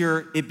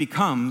easier it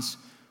becomes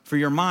for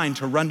your mind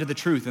to run to the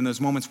truth in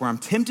those moments where I'm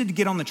tempted to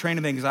get on the train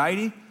of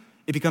anxiety.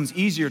 It becomes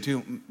easier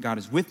to, God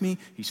is with me,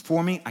 he's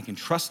for me, I can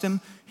trust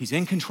him, he's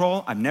in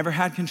control, I've never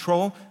had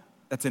control.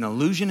 That's an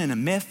illusion and a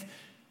myth.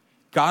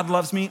 God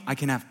loves me, I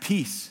can have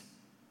peace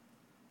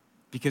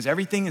because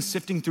everything is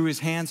sifting through his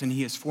hands and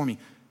he is for me.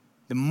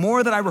 The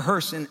more that I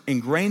rehearse and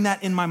ingrain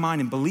that in my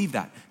mind and believe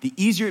that, the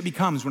easier it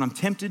becomes when I'm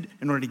tempted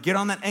in order to get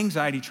on that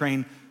anxiety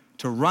train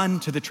to run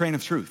to the train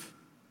of truth.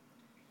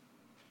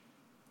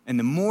 And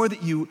the more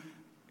that you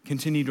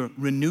continue to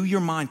renew your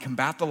mind,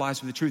 combat the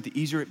lies with the truth, the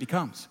easier it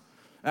becomes.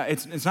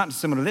 It's not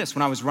similar to this.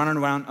 When I was running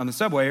around on the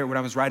subway or when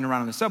I was riding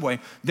around on the subway,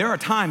 there are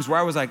times where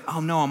I was like, oh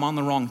no, I'm on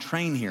the wrong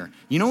train here.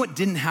 You know what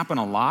didn't happen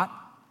a lot?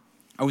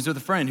 I was with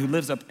a friend who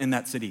lives up in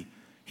that city.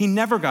 He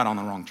never got on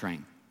the wrong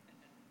train.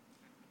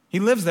 He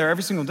lives there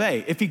every single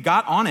day. If he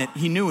got on it,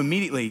 he knew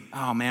immediately,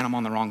 oh man, I'm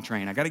on the wrong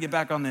train. I got to get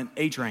back on the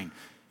A train.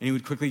 And he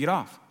would quickly get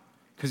off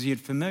because he had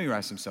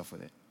familiarized himself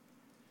with it.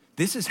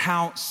 This is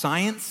how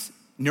science,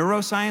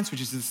 neuroscience, which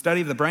is the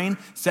study of the brain,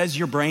 says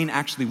your brain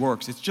actually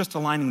works. It's just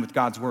aligning with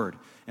God's word.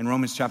 In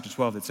Romans chapter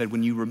 12, it said,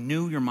 when you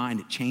renew your mind,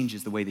 it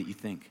changes the way that you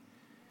think.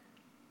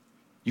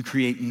 You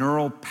create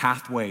neural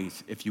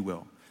pathways, if you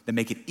will, that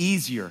make it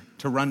easier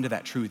to run to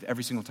that truth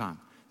every single time,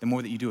 the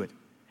more that you do it.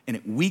 And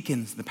it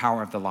weakens the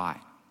power of the lie.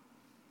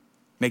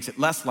 Makes it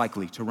less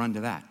likely to run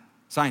to that.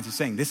 Science is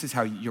saying this is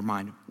how your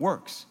mind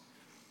works.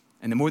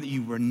 And the more that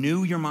you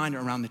renew your mind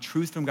around the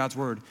truth from God's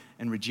word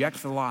and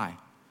reject the lie,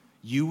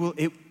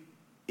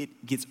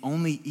 it gets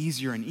only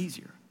easier and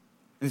easier.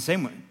 And the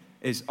same way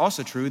is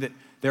also true that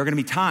there are going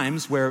to be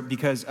times where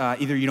because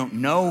either you don't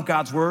know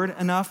God's word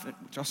enough,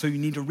 which also you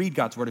need to read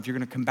God's word if you're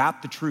going to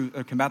combat the truth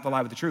or combat the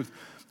lie with the truth.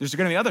 There's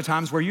going to be other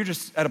times where you're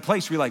just at a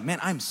place where you're like, man,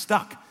 I'm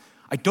stuck.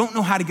 I don't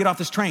know how to get off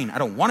this train. I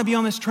don't want to be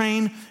on this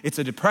train. It's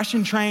a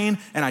depression train,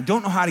 and I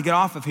don't know how to get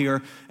off of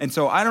here. And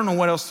so I don't know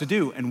what else to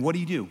do. And what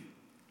do?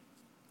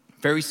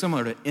 Very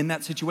similar to in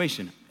that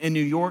situation. In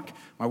New York,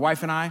 my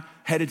wife and I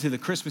headed to the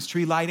Christmas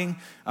tree lighting.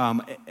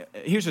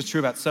 Here's what's true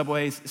about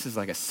subways. This is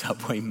like a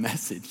subway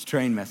message,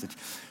 train message.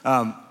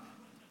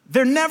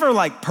 They're never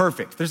like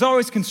perfect. There's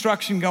always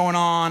construction going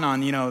on,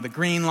 the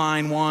Green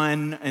Line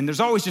 1, and there's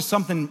always just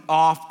something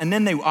off. And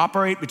then they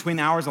operate between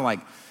the hours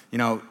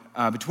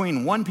of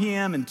between 1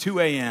 p.m. and 2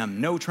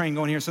 a.m., no train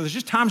going here. So there's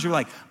just times you're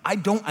like, I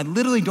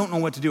literally don't know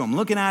what to do. I'm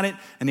looking at it,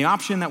 and the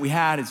option that we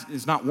had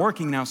is not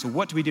working now, so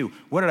what do we do?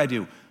 What did I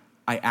do?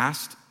 I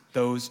asked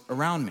those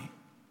around me.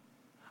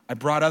 I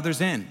brought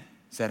others in,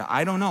 said,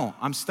 I don't know,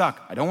 I'm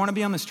stuck. I don't want to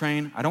be on this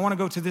train. I don't want to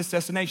go to this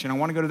destination. I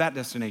want to go to that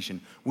destination.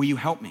 Will you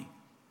help me?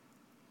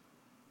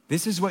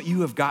 This is what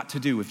you have got to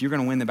do if you're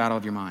going to win the battle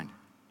of your mind.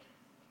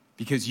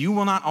 Because you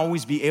will not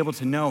always be able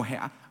to know, hey,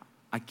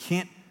 I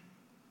can't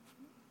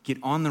get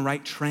on the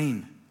right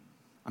train.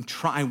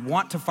 I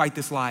want to fight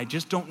this lie. I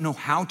just don't know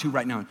how to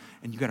right now.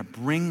 And you got to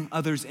bring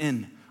others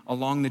in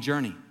along the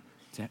journey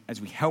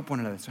as we help one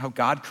another. That's how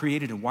God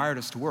created and wired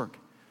us to work.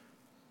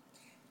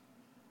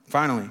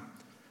 Finally,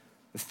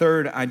 the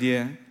third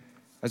idea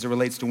as it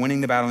relates to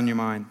winning the battle in your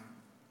mind,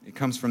 it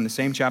comes from the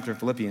same chapter of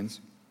Philippians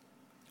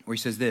where he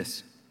says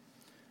this,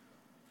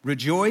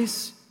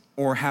 rejoice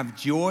or have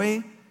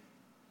joy,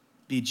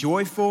 be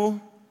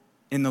joyful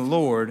in the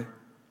Lord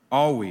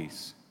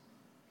always.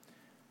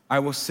 I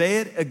will say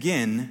it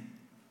again,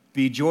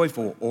 be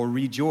joyful or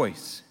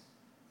rejoice.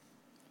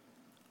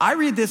 I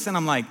read this and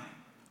I'm like,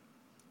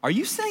 are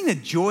you saying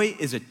that joy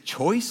is a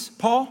choice,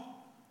 Paul?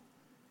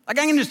 Like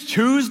I can just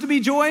choose to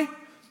be joy? Are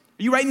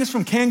you writing this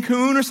from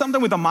Cancun or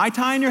something with a Mai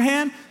Tai in your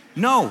hand?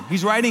 No,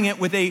 he's writing it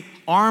with a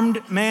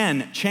armed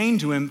man chained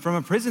to him from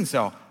a prison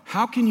cell.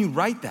 How can you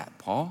write that,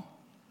 Paul?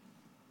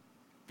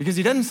 Because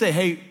he doesn't say,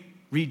 hey,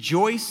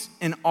 rejoice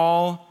in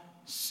all,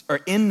 or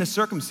in the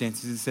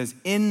circumstances. It says,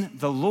 in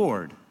the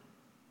Lord,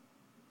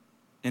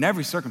 in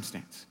every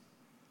circumstance.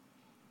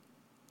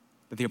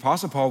 But the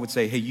Apostle Paul would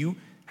say, hey, you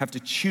have to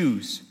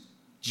choose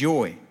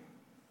joy.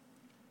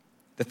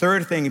 The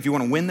third thing, if you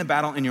want to win the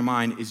battle in your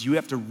mind, is you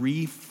have to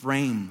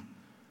reframe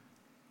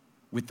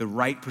with the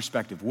right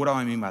perspective. What do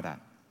I mean by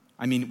that?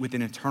 I mean with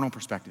an eternal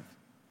perspective.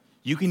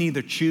 You can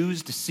either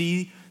choose to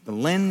see the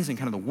lens and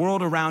kind of the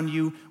world around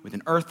you with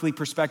an earthly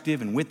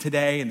perspective and with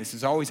today, and this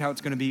is always how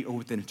it's going to be, or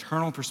with an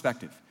eternal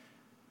perspective.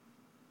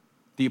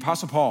 The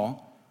Apostle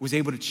Paul was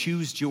able to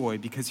choose joy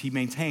because he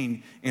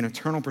maintained an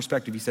eternal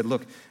perspective. He said,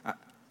 look,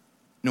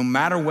 no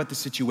matter what the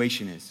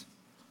situation is,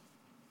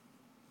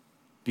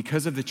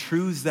 because of the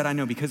truths that I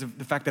know, because of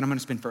the fact that I'm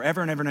gonna spend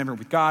forever and ever and ever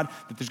with God,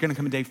 that there's gonna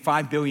come a day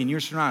 5 billion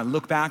years from now, I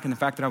look back and the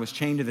fact that I was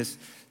chained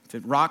to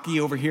Rocky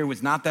over here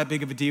was not that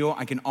big of a deal.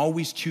 I can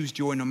always choose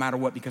joy no matter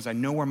what because I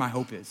know where my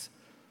hope is.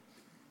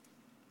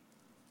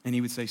 And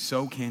he would say,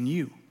 so can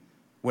you.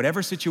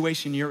 Whatever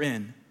situation you're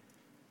in,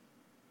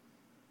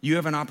 you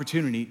have an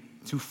opportunity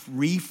to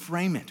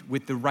reframe it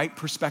with the right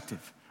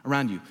perspective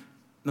around you.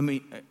 Let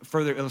me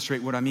further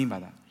illustrate what I mean by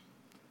that.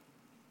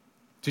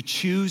 To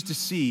choose to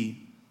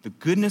see the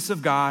goodness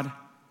of God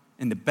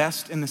and the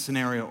best in the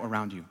scenario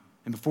around you.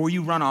 And before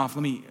you run off,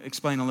 let me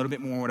explain a little bit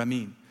more what I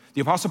mean.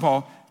 The Apostle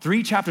Paul,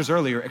 3 chapters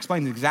earlier,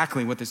 explains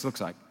exactly what this looks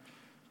like.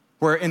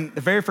 Where in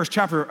the very first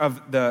chapter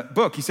of the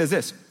book, he says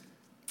this,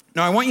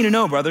 now I want you to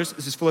know, brothers,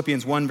 this is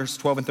Philippians 1, verses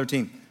 12 and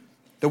 13,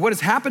 that what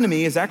has happened to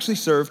me has actually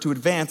served to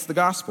advance the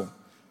gospel.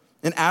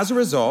 And as a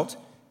result,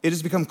 it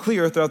has become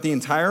clear throughout the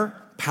entire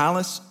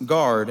palace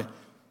guard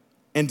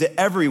and to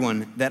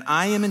everyone that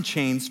I am in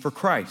chains for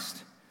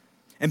Christ.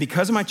 And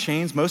because of my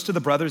chains, most of the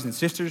brothers and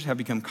sisters have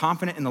become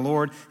confident in the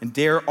Lord and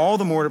dare all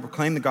the more to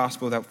proclaim the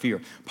gospel without fear.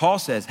 Paul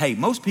says, hey,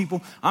 most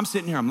people, I'm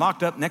sitting here, I'm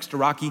locked up next to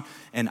Rocky,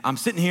 and I'm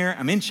sitting here,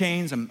 I'm in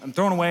chains, I'm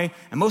thrown away,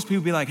 and most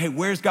people be like, hey,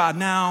 where's God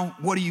now?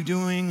 What are you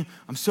doing?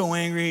 I'm so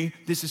angry.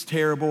 This is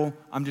terrible.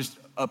 I'm just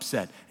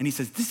upset. And he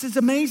says, this is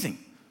amazing.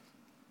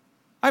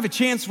 I have a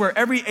chance where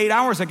every 8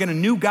 hours I get a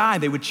new guy.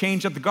 They would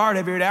change up the guard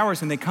every 8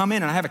 hours and they come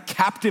in and I have a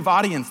captive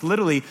audience,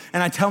 literally,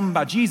 and I tell them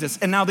about Jesus.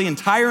 And now the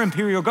entire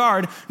Imperial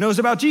Guard knows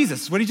about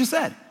Jesus, what he just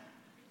said.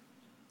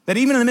 That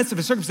even in the midst of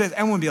a circumstance,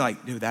 everyone would be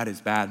like, dude, that is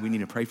bad. We need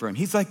to pray for him.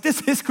 He's like,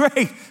 this is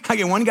great. I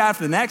get one guy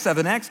after the next,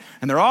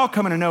 and they're all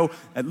coming to know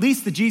at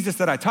least the Jesus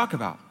that I talk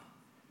about.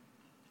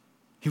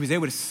 He was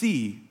able to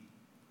see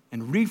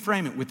and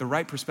reframe it with the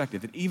right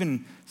perspective. That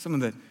even some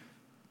of the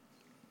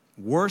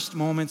worst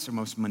moments or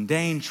most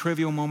mundane,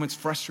 trivial moments,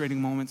 frustrating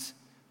moments,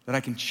 that I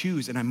can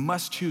choose, and I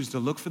must choose to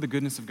look for the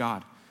goodness of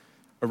God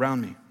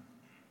around me.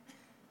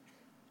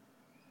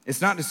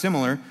 It's not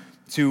dissimilar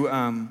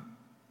to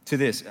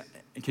this,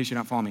 in case you're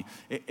not following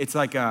me. It's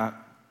like,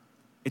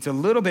 it's a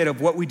little bit of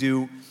what we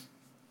do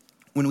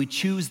when we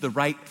choose the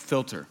right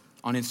filter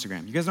on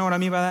Instagram. You guys know what I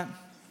mean by that?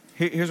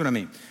 Here's what I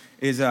mean,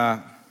 is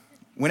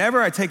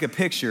whenever I take a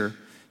picture,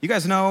 you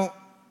guys know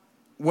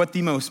what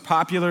the most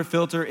popular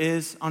filter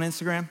is on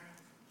Instagram?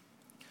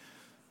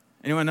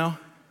 Anyone know?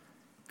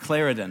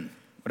 Claritin,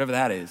 whatever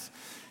that is.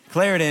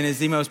 Claritin is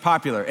the most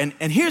popular. And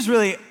here's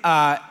really,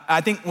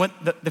 I think, what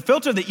the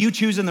filter that you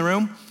choose in the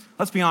room,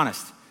 let's be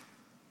honest.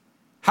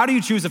 How do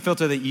you choose a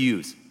filter that you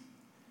use?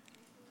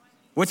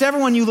 Whichever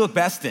one you look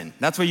best in.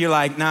 That's where you're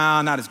like,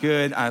 nah, not as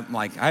good. I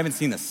haven't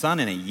seen the sun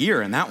in a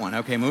year in that one.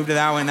 Okay, move to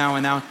that one, that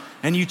one, that one.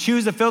 And you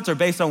choose a filter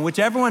based on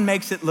whichever one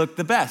makes it look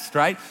the best,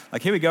 right?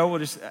 Like, here we go. We'll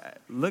just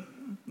look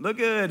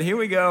good. Here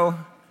we go.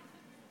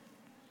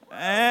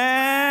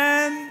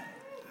 And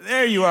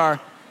there you are.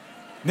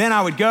 Then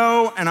I would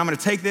go, and I'm going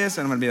to take this,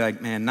 and I'm going to be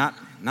like, man, not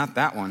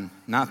that one,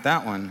 not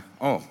that one.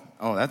 Oh,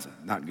 that's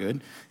not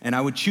good. And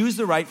I would choose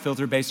the right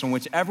filter based on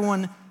whichever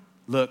one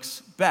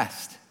looks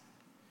best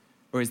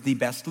or is the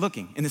best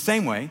looking. In the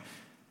same way,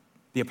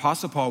 the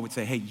Apostle Paul would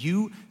say, hey,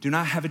 you do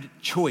not have a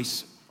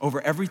choice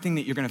over everything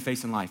that you're going to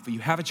face in life, but you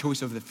have a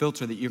choice over the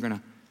filter that you're going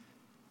to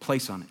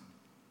place on it.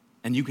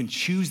 And you can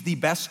choose the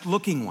best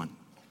looking one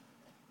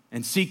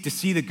and seek to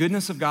see the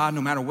goodness of God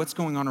no matter what's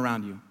going on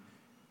around you.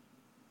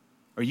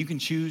 Or you can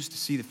choose to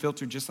see the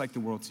filter just like the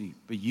world sees,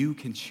 but you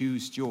can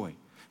choose joy.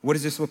 What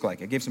does this look like?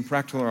 Let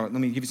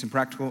me give you some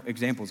practical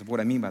examples of what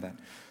I mean by that.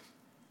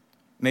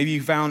 Maybe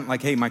you found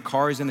like, hey, my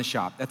car is in the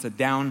shop. That's a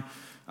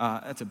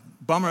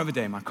bummer of a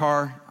day. My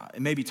car,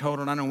 it may be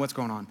totaled. I don't know what's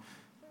going on.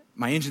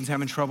 My engine's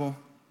having trouble.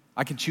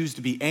 I can choose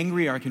to be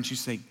angry, or I can choose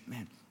to say,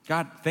 man,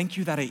 God, thank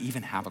you that I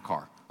even have a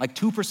car. Like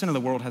 2% of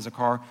the world has a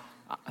car.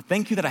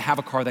 Thank you that I have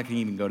a car that can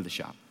even go to the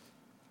shop.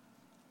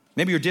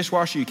 Maybe your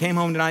dishwasher, you came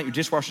home tonight, your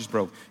dishwasher's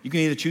broke. You can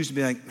either choose to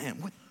be like,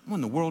 man, what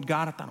in the world,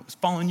 God? I thought it was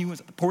following you. I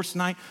was at the porch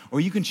tonight. Or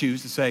you can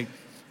choose to say,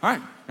 all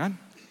right, God,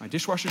 my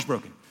dishwasher's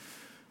broken.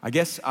 I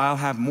guess I'll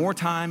have more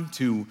time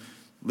to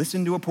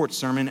listen to a porch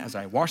sermon as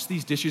I wash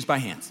these dishes by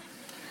hands.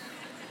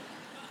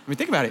 I mean,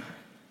 think about it.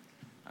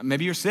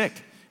 Maybe you're sick.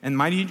 And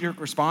my knee-jerk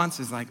response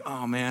is like,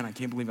 oh man, I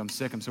can't believe I'm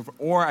sick. I'm so.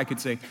 Or I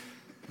could say,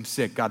 I'm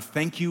sick. God,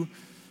 thank you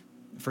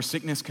for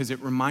sickness because it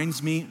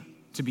reminds me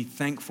to be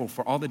thankful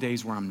for all the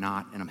days where I'm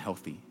not and I'm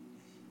healthy.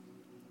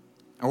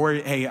 Or,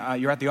 hey,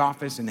 you're at the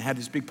office and they had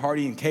this big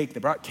party and cake. They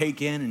brought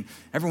cake in and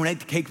everyone ate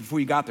the cake before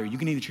you got there. You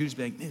can either choose to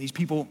be like, man, these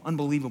people,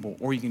 unbelievable.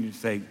 Or you can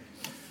just say,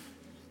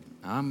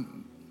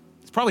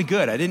 it's probably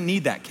good. I didn't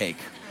need that cake,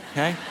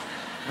 okay?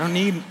 I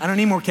don't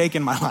need more cake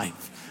in my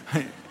life.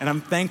 And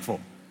I'm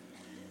thankful.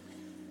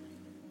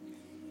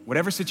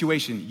 Whatever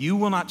situation, you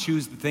will not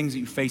choose the things that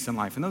you face in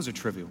life, and those are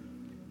trivial.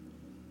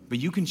 But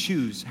you can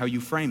choose how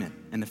you frame it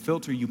and the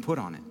filter you put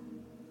on it.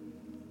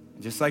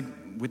 Just like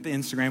with the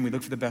Instagram, we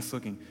look for the best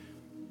looking.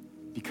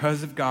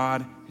 Because of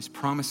God, his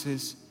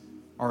promises,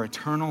 our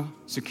eternal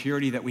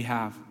security that we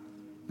have.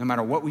 No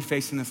matter what we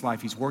face in this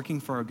life, he's working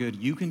for our good.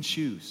 You can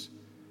choose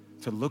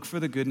to look for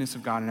the goodness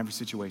of God in every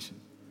situation.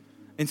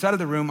 Inside of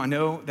the room, I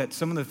know that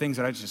some of the things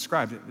that I just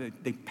described,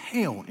 they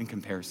pale in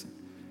comparison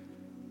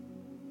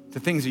to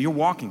things that you're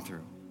walking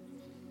through,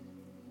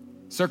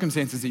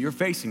 circumstances that you're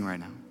facing right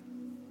now.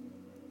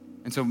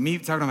 And so me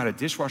talking about a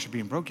dishwasher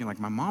being broken, like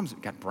my mom's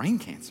got brain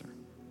cancer.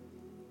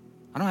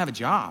 I don't have a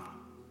job.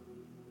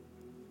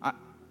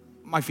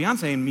 My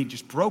fiance and me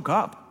just broke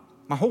up.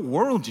 My whole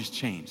world just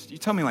changed. You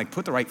tell me, like,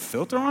 put the right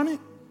filter on it?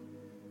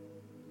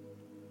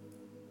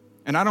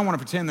 And I don't want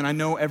to pretend that I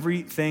know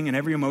everything and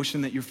every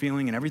emotion that you're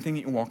feeling and everything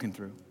that you're walking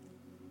through.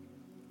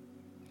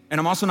 And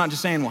I'm also not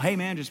just saying, well, hey,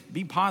 man, just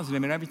be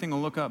positive and everything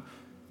will look up.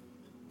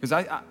 Because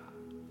I,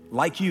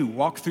 like you,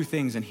 walk through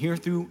things and hear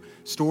through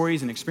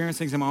stories and experience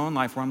things in my own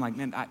life where I'm like,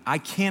 man, I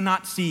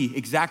cannot see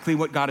exactly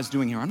what God is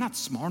doing here. I'm not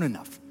smart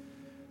enough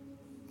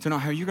to know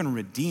how you're going to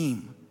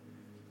redeem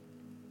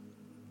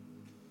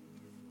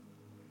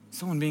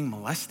someone being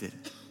molested.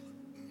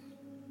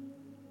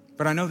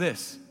 But I know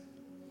this.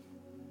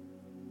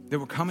 There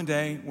will come a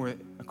day where,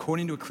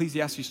 according to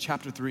Ecclesiastes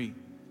chapter 3,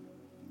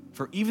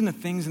 for even the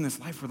things in this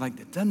life where like,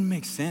 that doesn't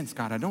make sense,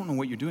 God, I don't know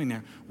what you're doing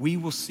there, we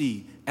will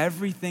see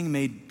everything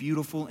made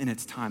beautiful in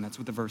its time. That's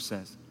what the verse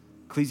says.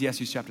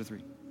 Ecclesiastes chapter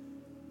 3.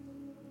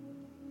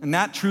 And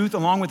that truth,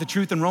 along with the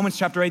truth in Romans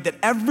chapter 8, that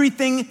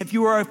everything, if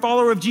you are a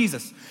follower of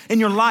Jesus, in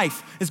your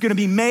life is going to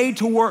be made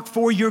to work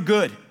for your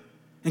good.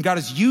 And God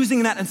is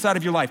using that inside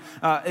of your life.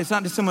 It's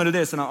not dissimilar to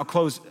this, and I'll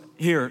close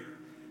here.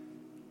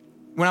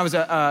 When I was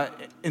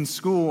in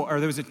school, or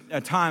there was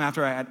a time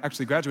after I had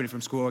actually graduated from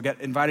school, I got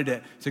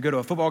invited to go to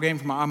a football game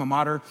from my alma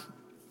mater,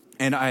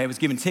 and I was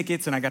given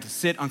tickets, and I got to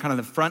sit on kind of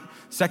the front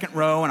second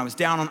row, and I was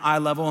down on eye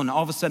level, and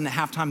all of a sudden at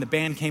halftime, the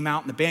band came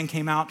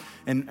out,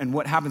 and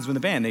what happens when the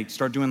band? They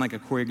start doing like a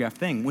choreographed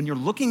thing. When you're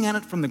looking at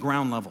it from the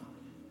ground level,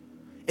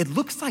 it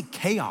looks like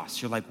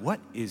chaos. You're like, what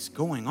is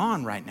going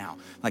on right now?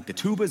 Like the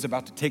tuba is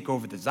about to take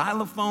over the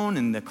xylophone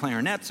and the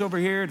clarinets over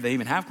here. Do they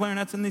even have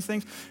clarinets in these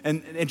things?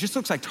 And it just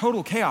looks like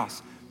total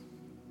chaos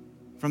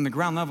from the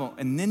ground level.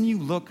 And then you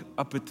look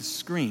up at the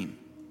screen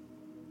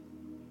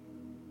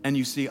and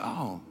you see,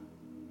 oh,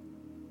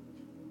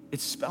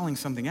 it's spelling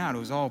something out. It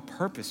was all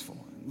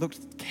purposeful. It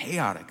looked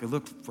chaotic. It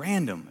looked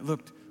random. It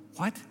looked,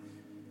 what?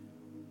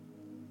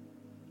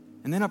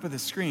 And then up at the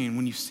screen,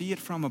 when you see it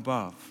from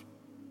above,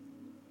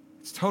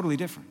 it's totally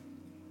different.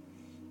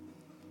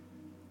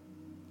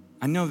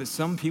 I know that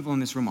some people in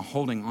this room are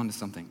holding on to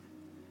something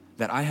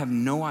that I have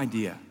no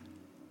idea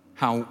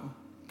how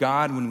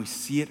God, when we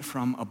see it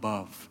from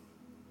above,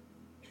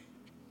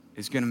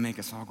 is going to make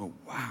us all go,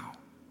 wow,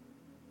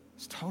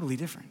 it's totally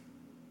different.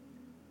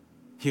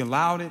 He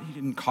allowed it. He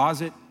didn't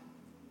cause it.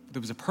 But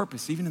there was a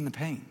purpose even in the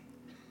pain.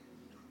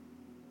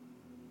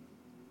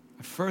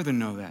 I further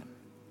know that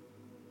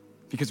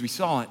because we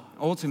saw it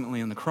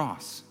ultimately on the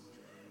cross.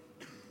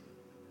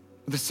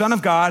 The Son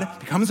of God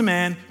becomes a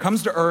man,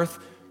 comes to earth,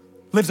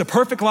 lives a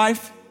perfect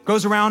life,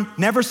 goes around,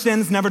 never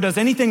sins, never does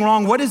anything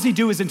wrong. What does he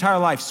do his entire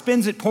life?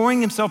 Spends it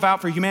pouring himself out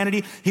for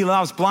humanity. He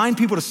allows blind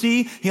people to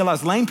see. He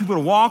allows lame people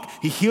to walk.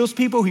 He heals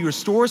people. He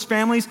restores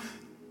families,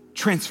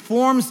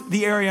 transforms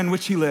the area in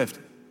which he lived.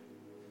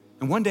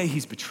 And one day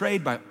he's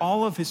betrayed by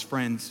all of his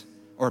friends,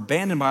 or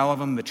abandoned by all of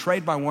them,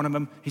 betrayed by one of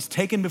them. He's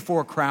taken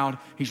before a crowd.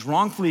 He's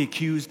wrongfully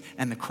accused,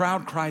 and the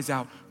crowd cries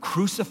out,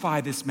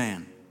 "Crucify this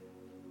man."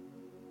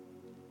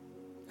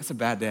 That's a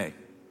bad day.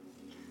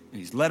 And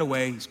he's led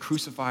away, he's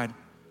crucified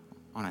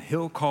on a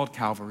hill called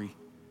Calvary,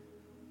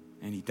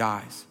 and he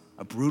dies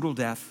a brutal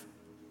death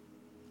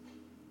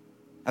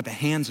at the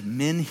hands of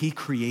men he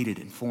created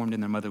and formed in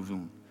their mother's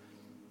womb,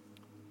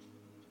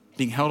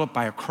 being held up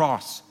by a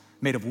cross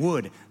made of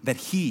wood that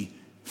he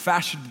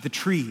fashioned the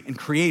tree and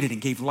created and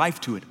gave life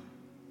to it.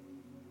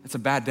 That's a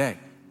bad day,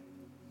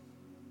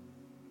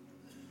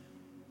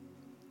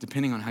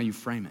 depending on how you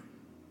frame it.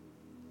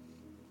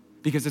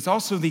 Because it's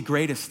also the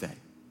greatest day.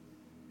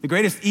 The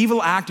greatest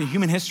evil act in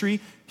human history,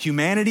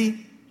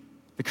 humanity,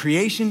 the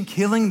creation,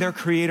 killing their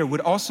creator,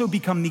 would also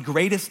become the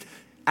greatest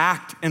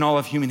act in all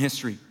of human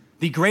history.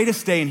 The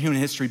greatest day in human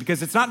history,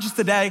 because it's not just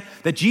the day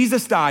that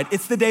Jesus died,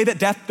 it's the day that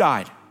death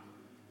died.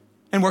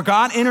 And where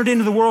God entered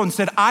into the world and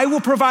said, I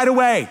will provide a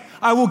way.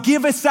 I will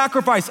give a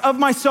sacrifice of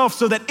myself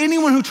so that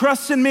anyone who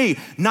trusts in me,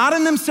 not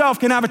in themselves,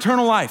 can have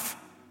eternal life.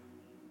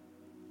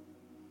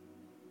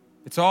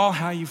 It's all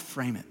how you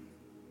frame it.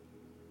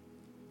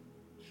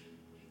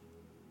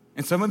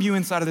 And some of you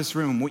inside of this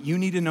room, what you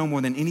need to know more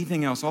than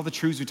anything else, all the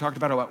truths we talked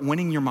about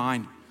winning your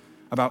mind,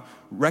 about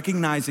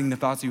recognizing the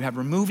thoughts you have,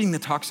 removing the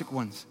toxic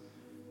ones,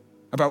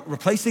 about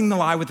replacing the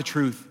lie with the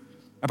truth,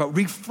 about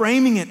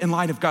reframing it in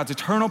light of God's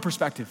eternal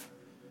perspective.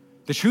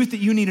 The truth that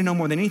you need to know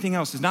more than anything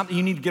else is not that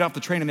you need to get off the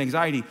train of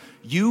anxiety.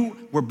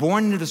 You were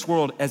born into this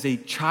world as a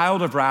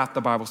child of wrath,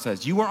 the Bible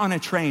says. You were on a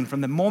train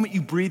from the moment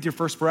you breathed your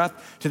first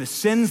breath to the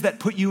sins that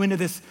put you into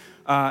this,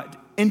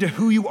 into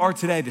who you are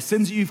today. The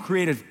sins that you've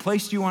created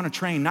placed you on a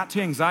train, not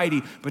to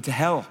anxiety, but to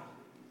hell.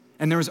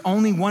 And there is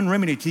only one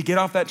remedy to get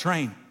off that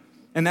train,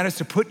 and that is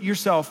to put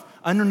yourself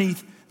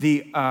underneath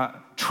the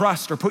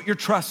trust, or put your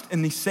trust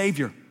in the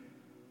Savior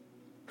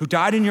who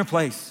died in your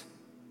place,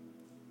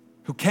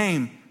 who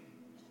came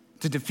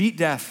to defeat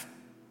death,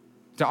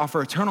 to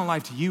offer eternal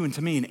life to you and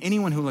to me and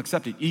anyone who will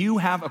accept it. You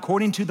have,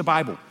 according to the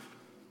Bible,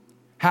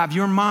 have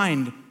your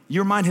mind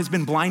has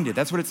been blinded.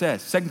 That's what it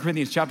says. 2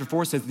 Corinthians chapter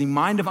 4 says, the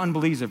mind of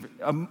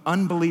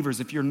unbelievers,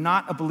 if you're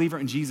not a believer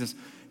in Jesus,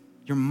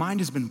 your mind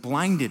has been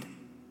blinded,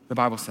 the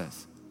Bible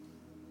says.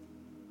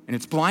 And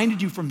it's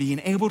blinded you from being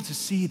able to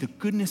see the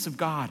goodness of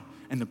God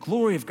and the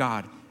glory of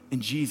God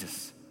in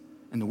Jesus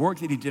and the work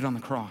that he did on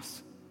the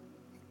cross.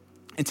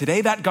 And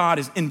today that God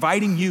is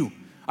inviting you.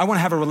 I want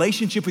to have a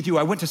relationship with you.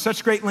 I went to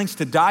such great lengths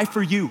to die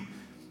for you.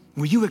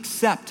 Will you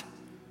accept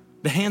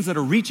the hands that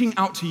are reaching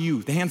out to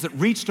you, the hands that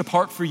reached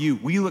apart for you?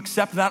 Will you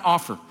accept that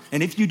offer?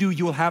 And if you do,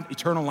 you will have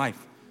eternal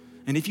life.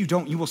 And if you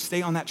don't, you will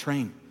stay on that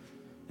train.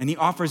 And he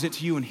offers it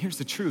to you. And here's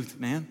the truth,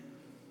 man.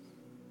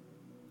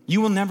 You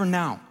will never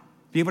now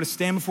be able to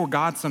stand before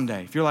God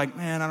someday. If you're like,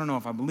 man, I don't know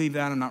if I believe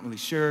that. I'm not really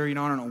sure. I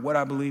don't know what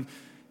I believe.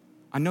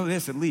 I know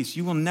this at least.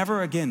 You will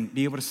never again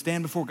be able to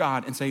stand before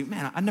God and say,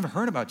 man, I never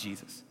heard about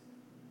Jesus.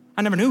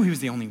 I never knew he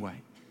was the only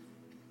way.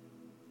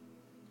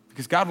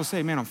 Because God will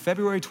say, man, on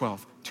February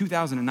 12th,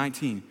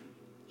 2019,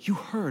 you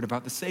heard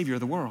about the Savior of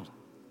the world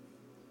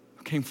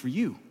who came for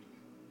you.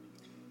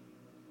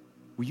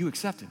 Will you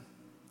accept him?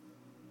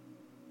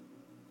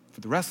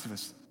 For the rest of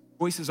us,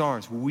 the choice is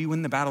ours. Will we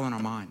win the battle in our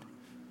mind?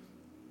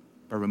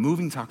 By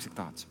removing toxic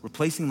thoughts,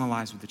 replacing the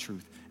lies with the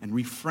truth, and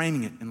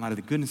reframing it in light of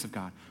the goodness of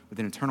God with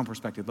an eternal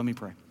perspective. Let me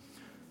pray.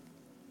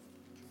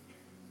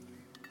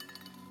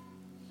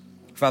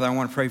 Father, I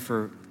want to pray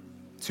for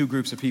two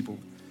groups of people.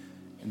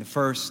 And the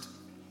first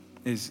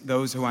is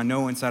those who I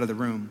know inside of the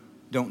room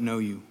don't know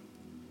you.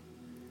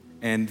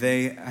 And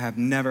they have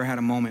never had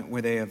a moment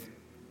where they have,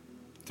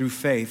 through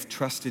faith,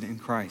 trusted in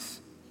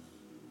Christ.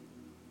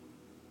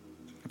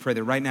 I pray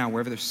that right now,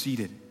 wherever they're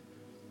seated,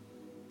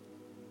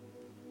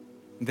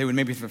 they would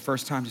maybe for the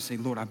first time just say,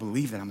 Lord, I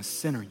believe that I'm a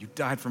sinner. You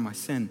died for my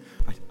sin.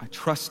 I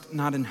trust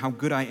not in how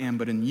good I am,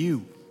 but in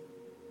you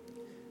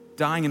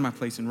dying in my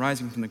place and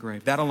rising from the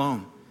grave. That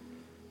alone.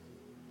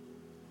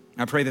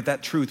 I pray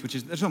that truth, which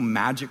is, there's no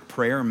magic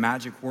prayer,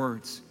 magic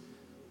words,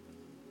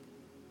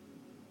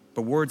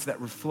 but words that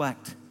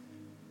reflect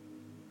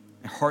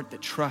a heart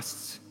that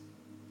trusts,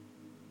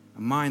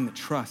 a mind that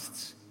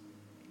trusts,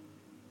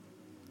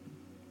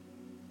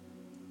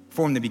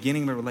 form the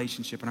beginning of a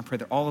relationship. And I pray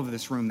that all over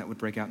this room that would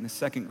break out. In the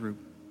second group,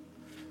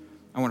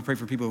 I want to pray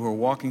for people who are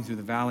walking through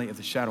the valley of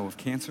the shadow of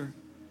cancer,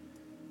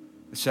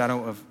 the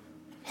shadow of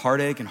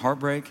heartache and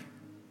heartbreak,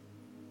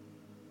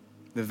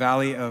 the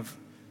valley of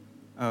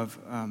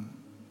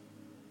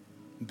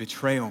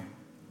betrayal,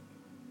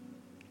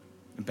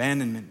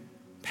 abandonment,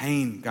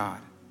 pain,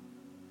 God.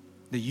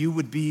 That you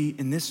would be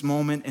in this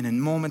moment and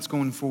in moments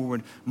going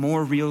forward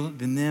more real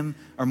than them,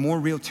 or more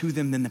real to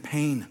them than the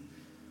pain.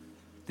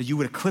 That you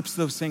would eclipse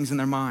those things in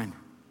their mind.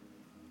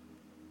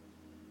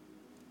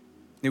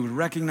 They would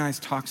recognize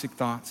toxic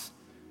thoughts.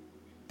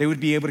 They would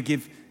be able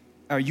to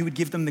you would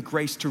give them the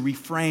grace to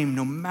reframe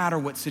no matter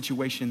what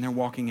situation they're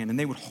walking in, and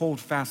they would hold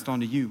fast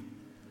onto you.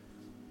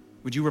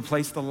 Would you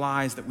replace the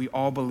lies that we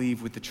all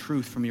believe with the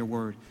truth from your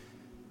word?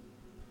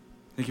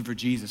 Thank you for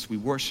Jesus. We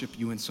worship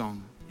you in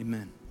song.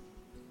 Amen.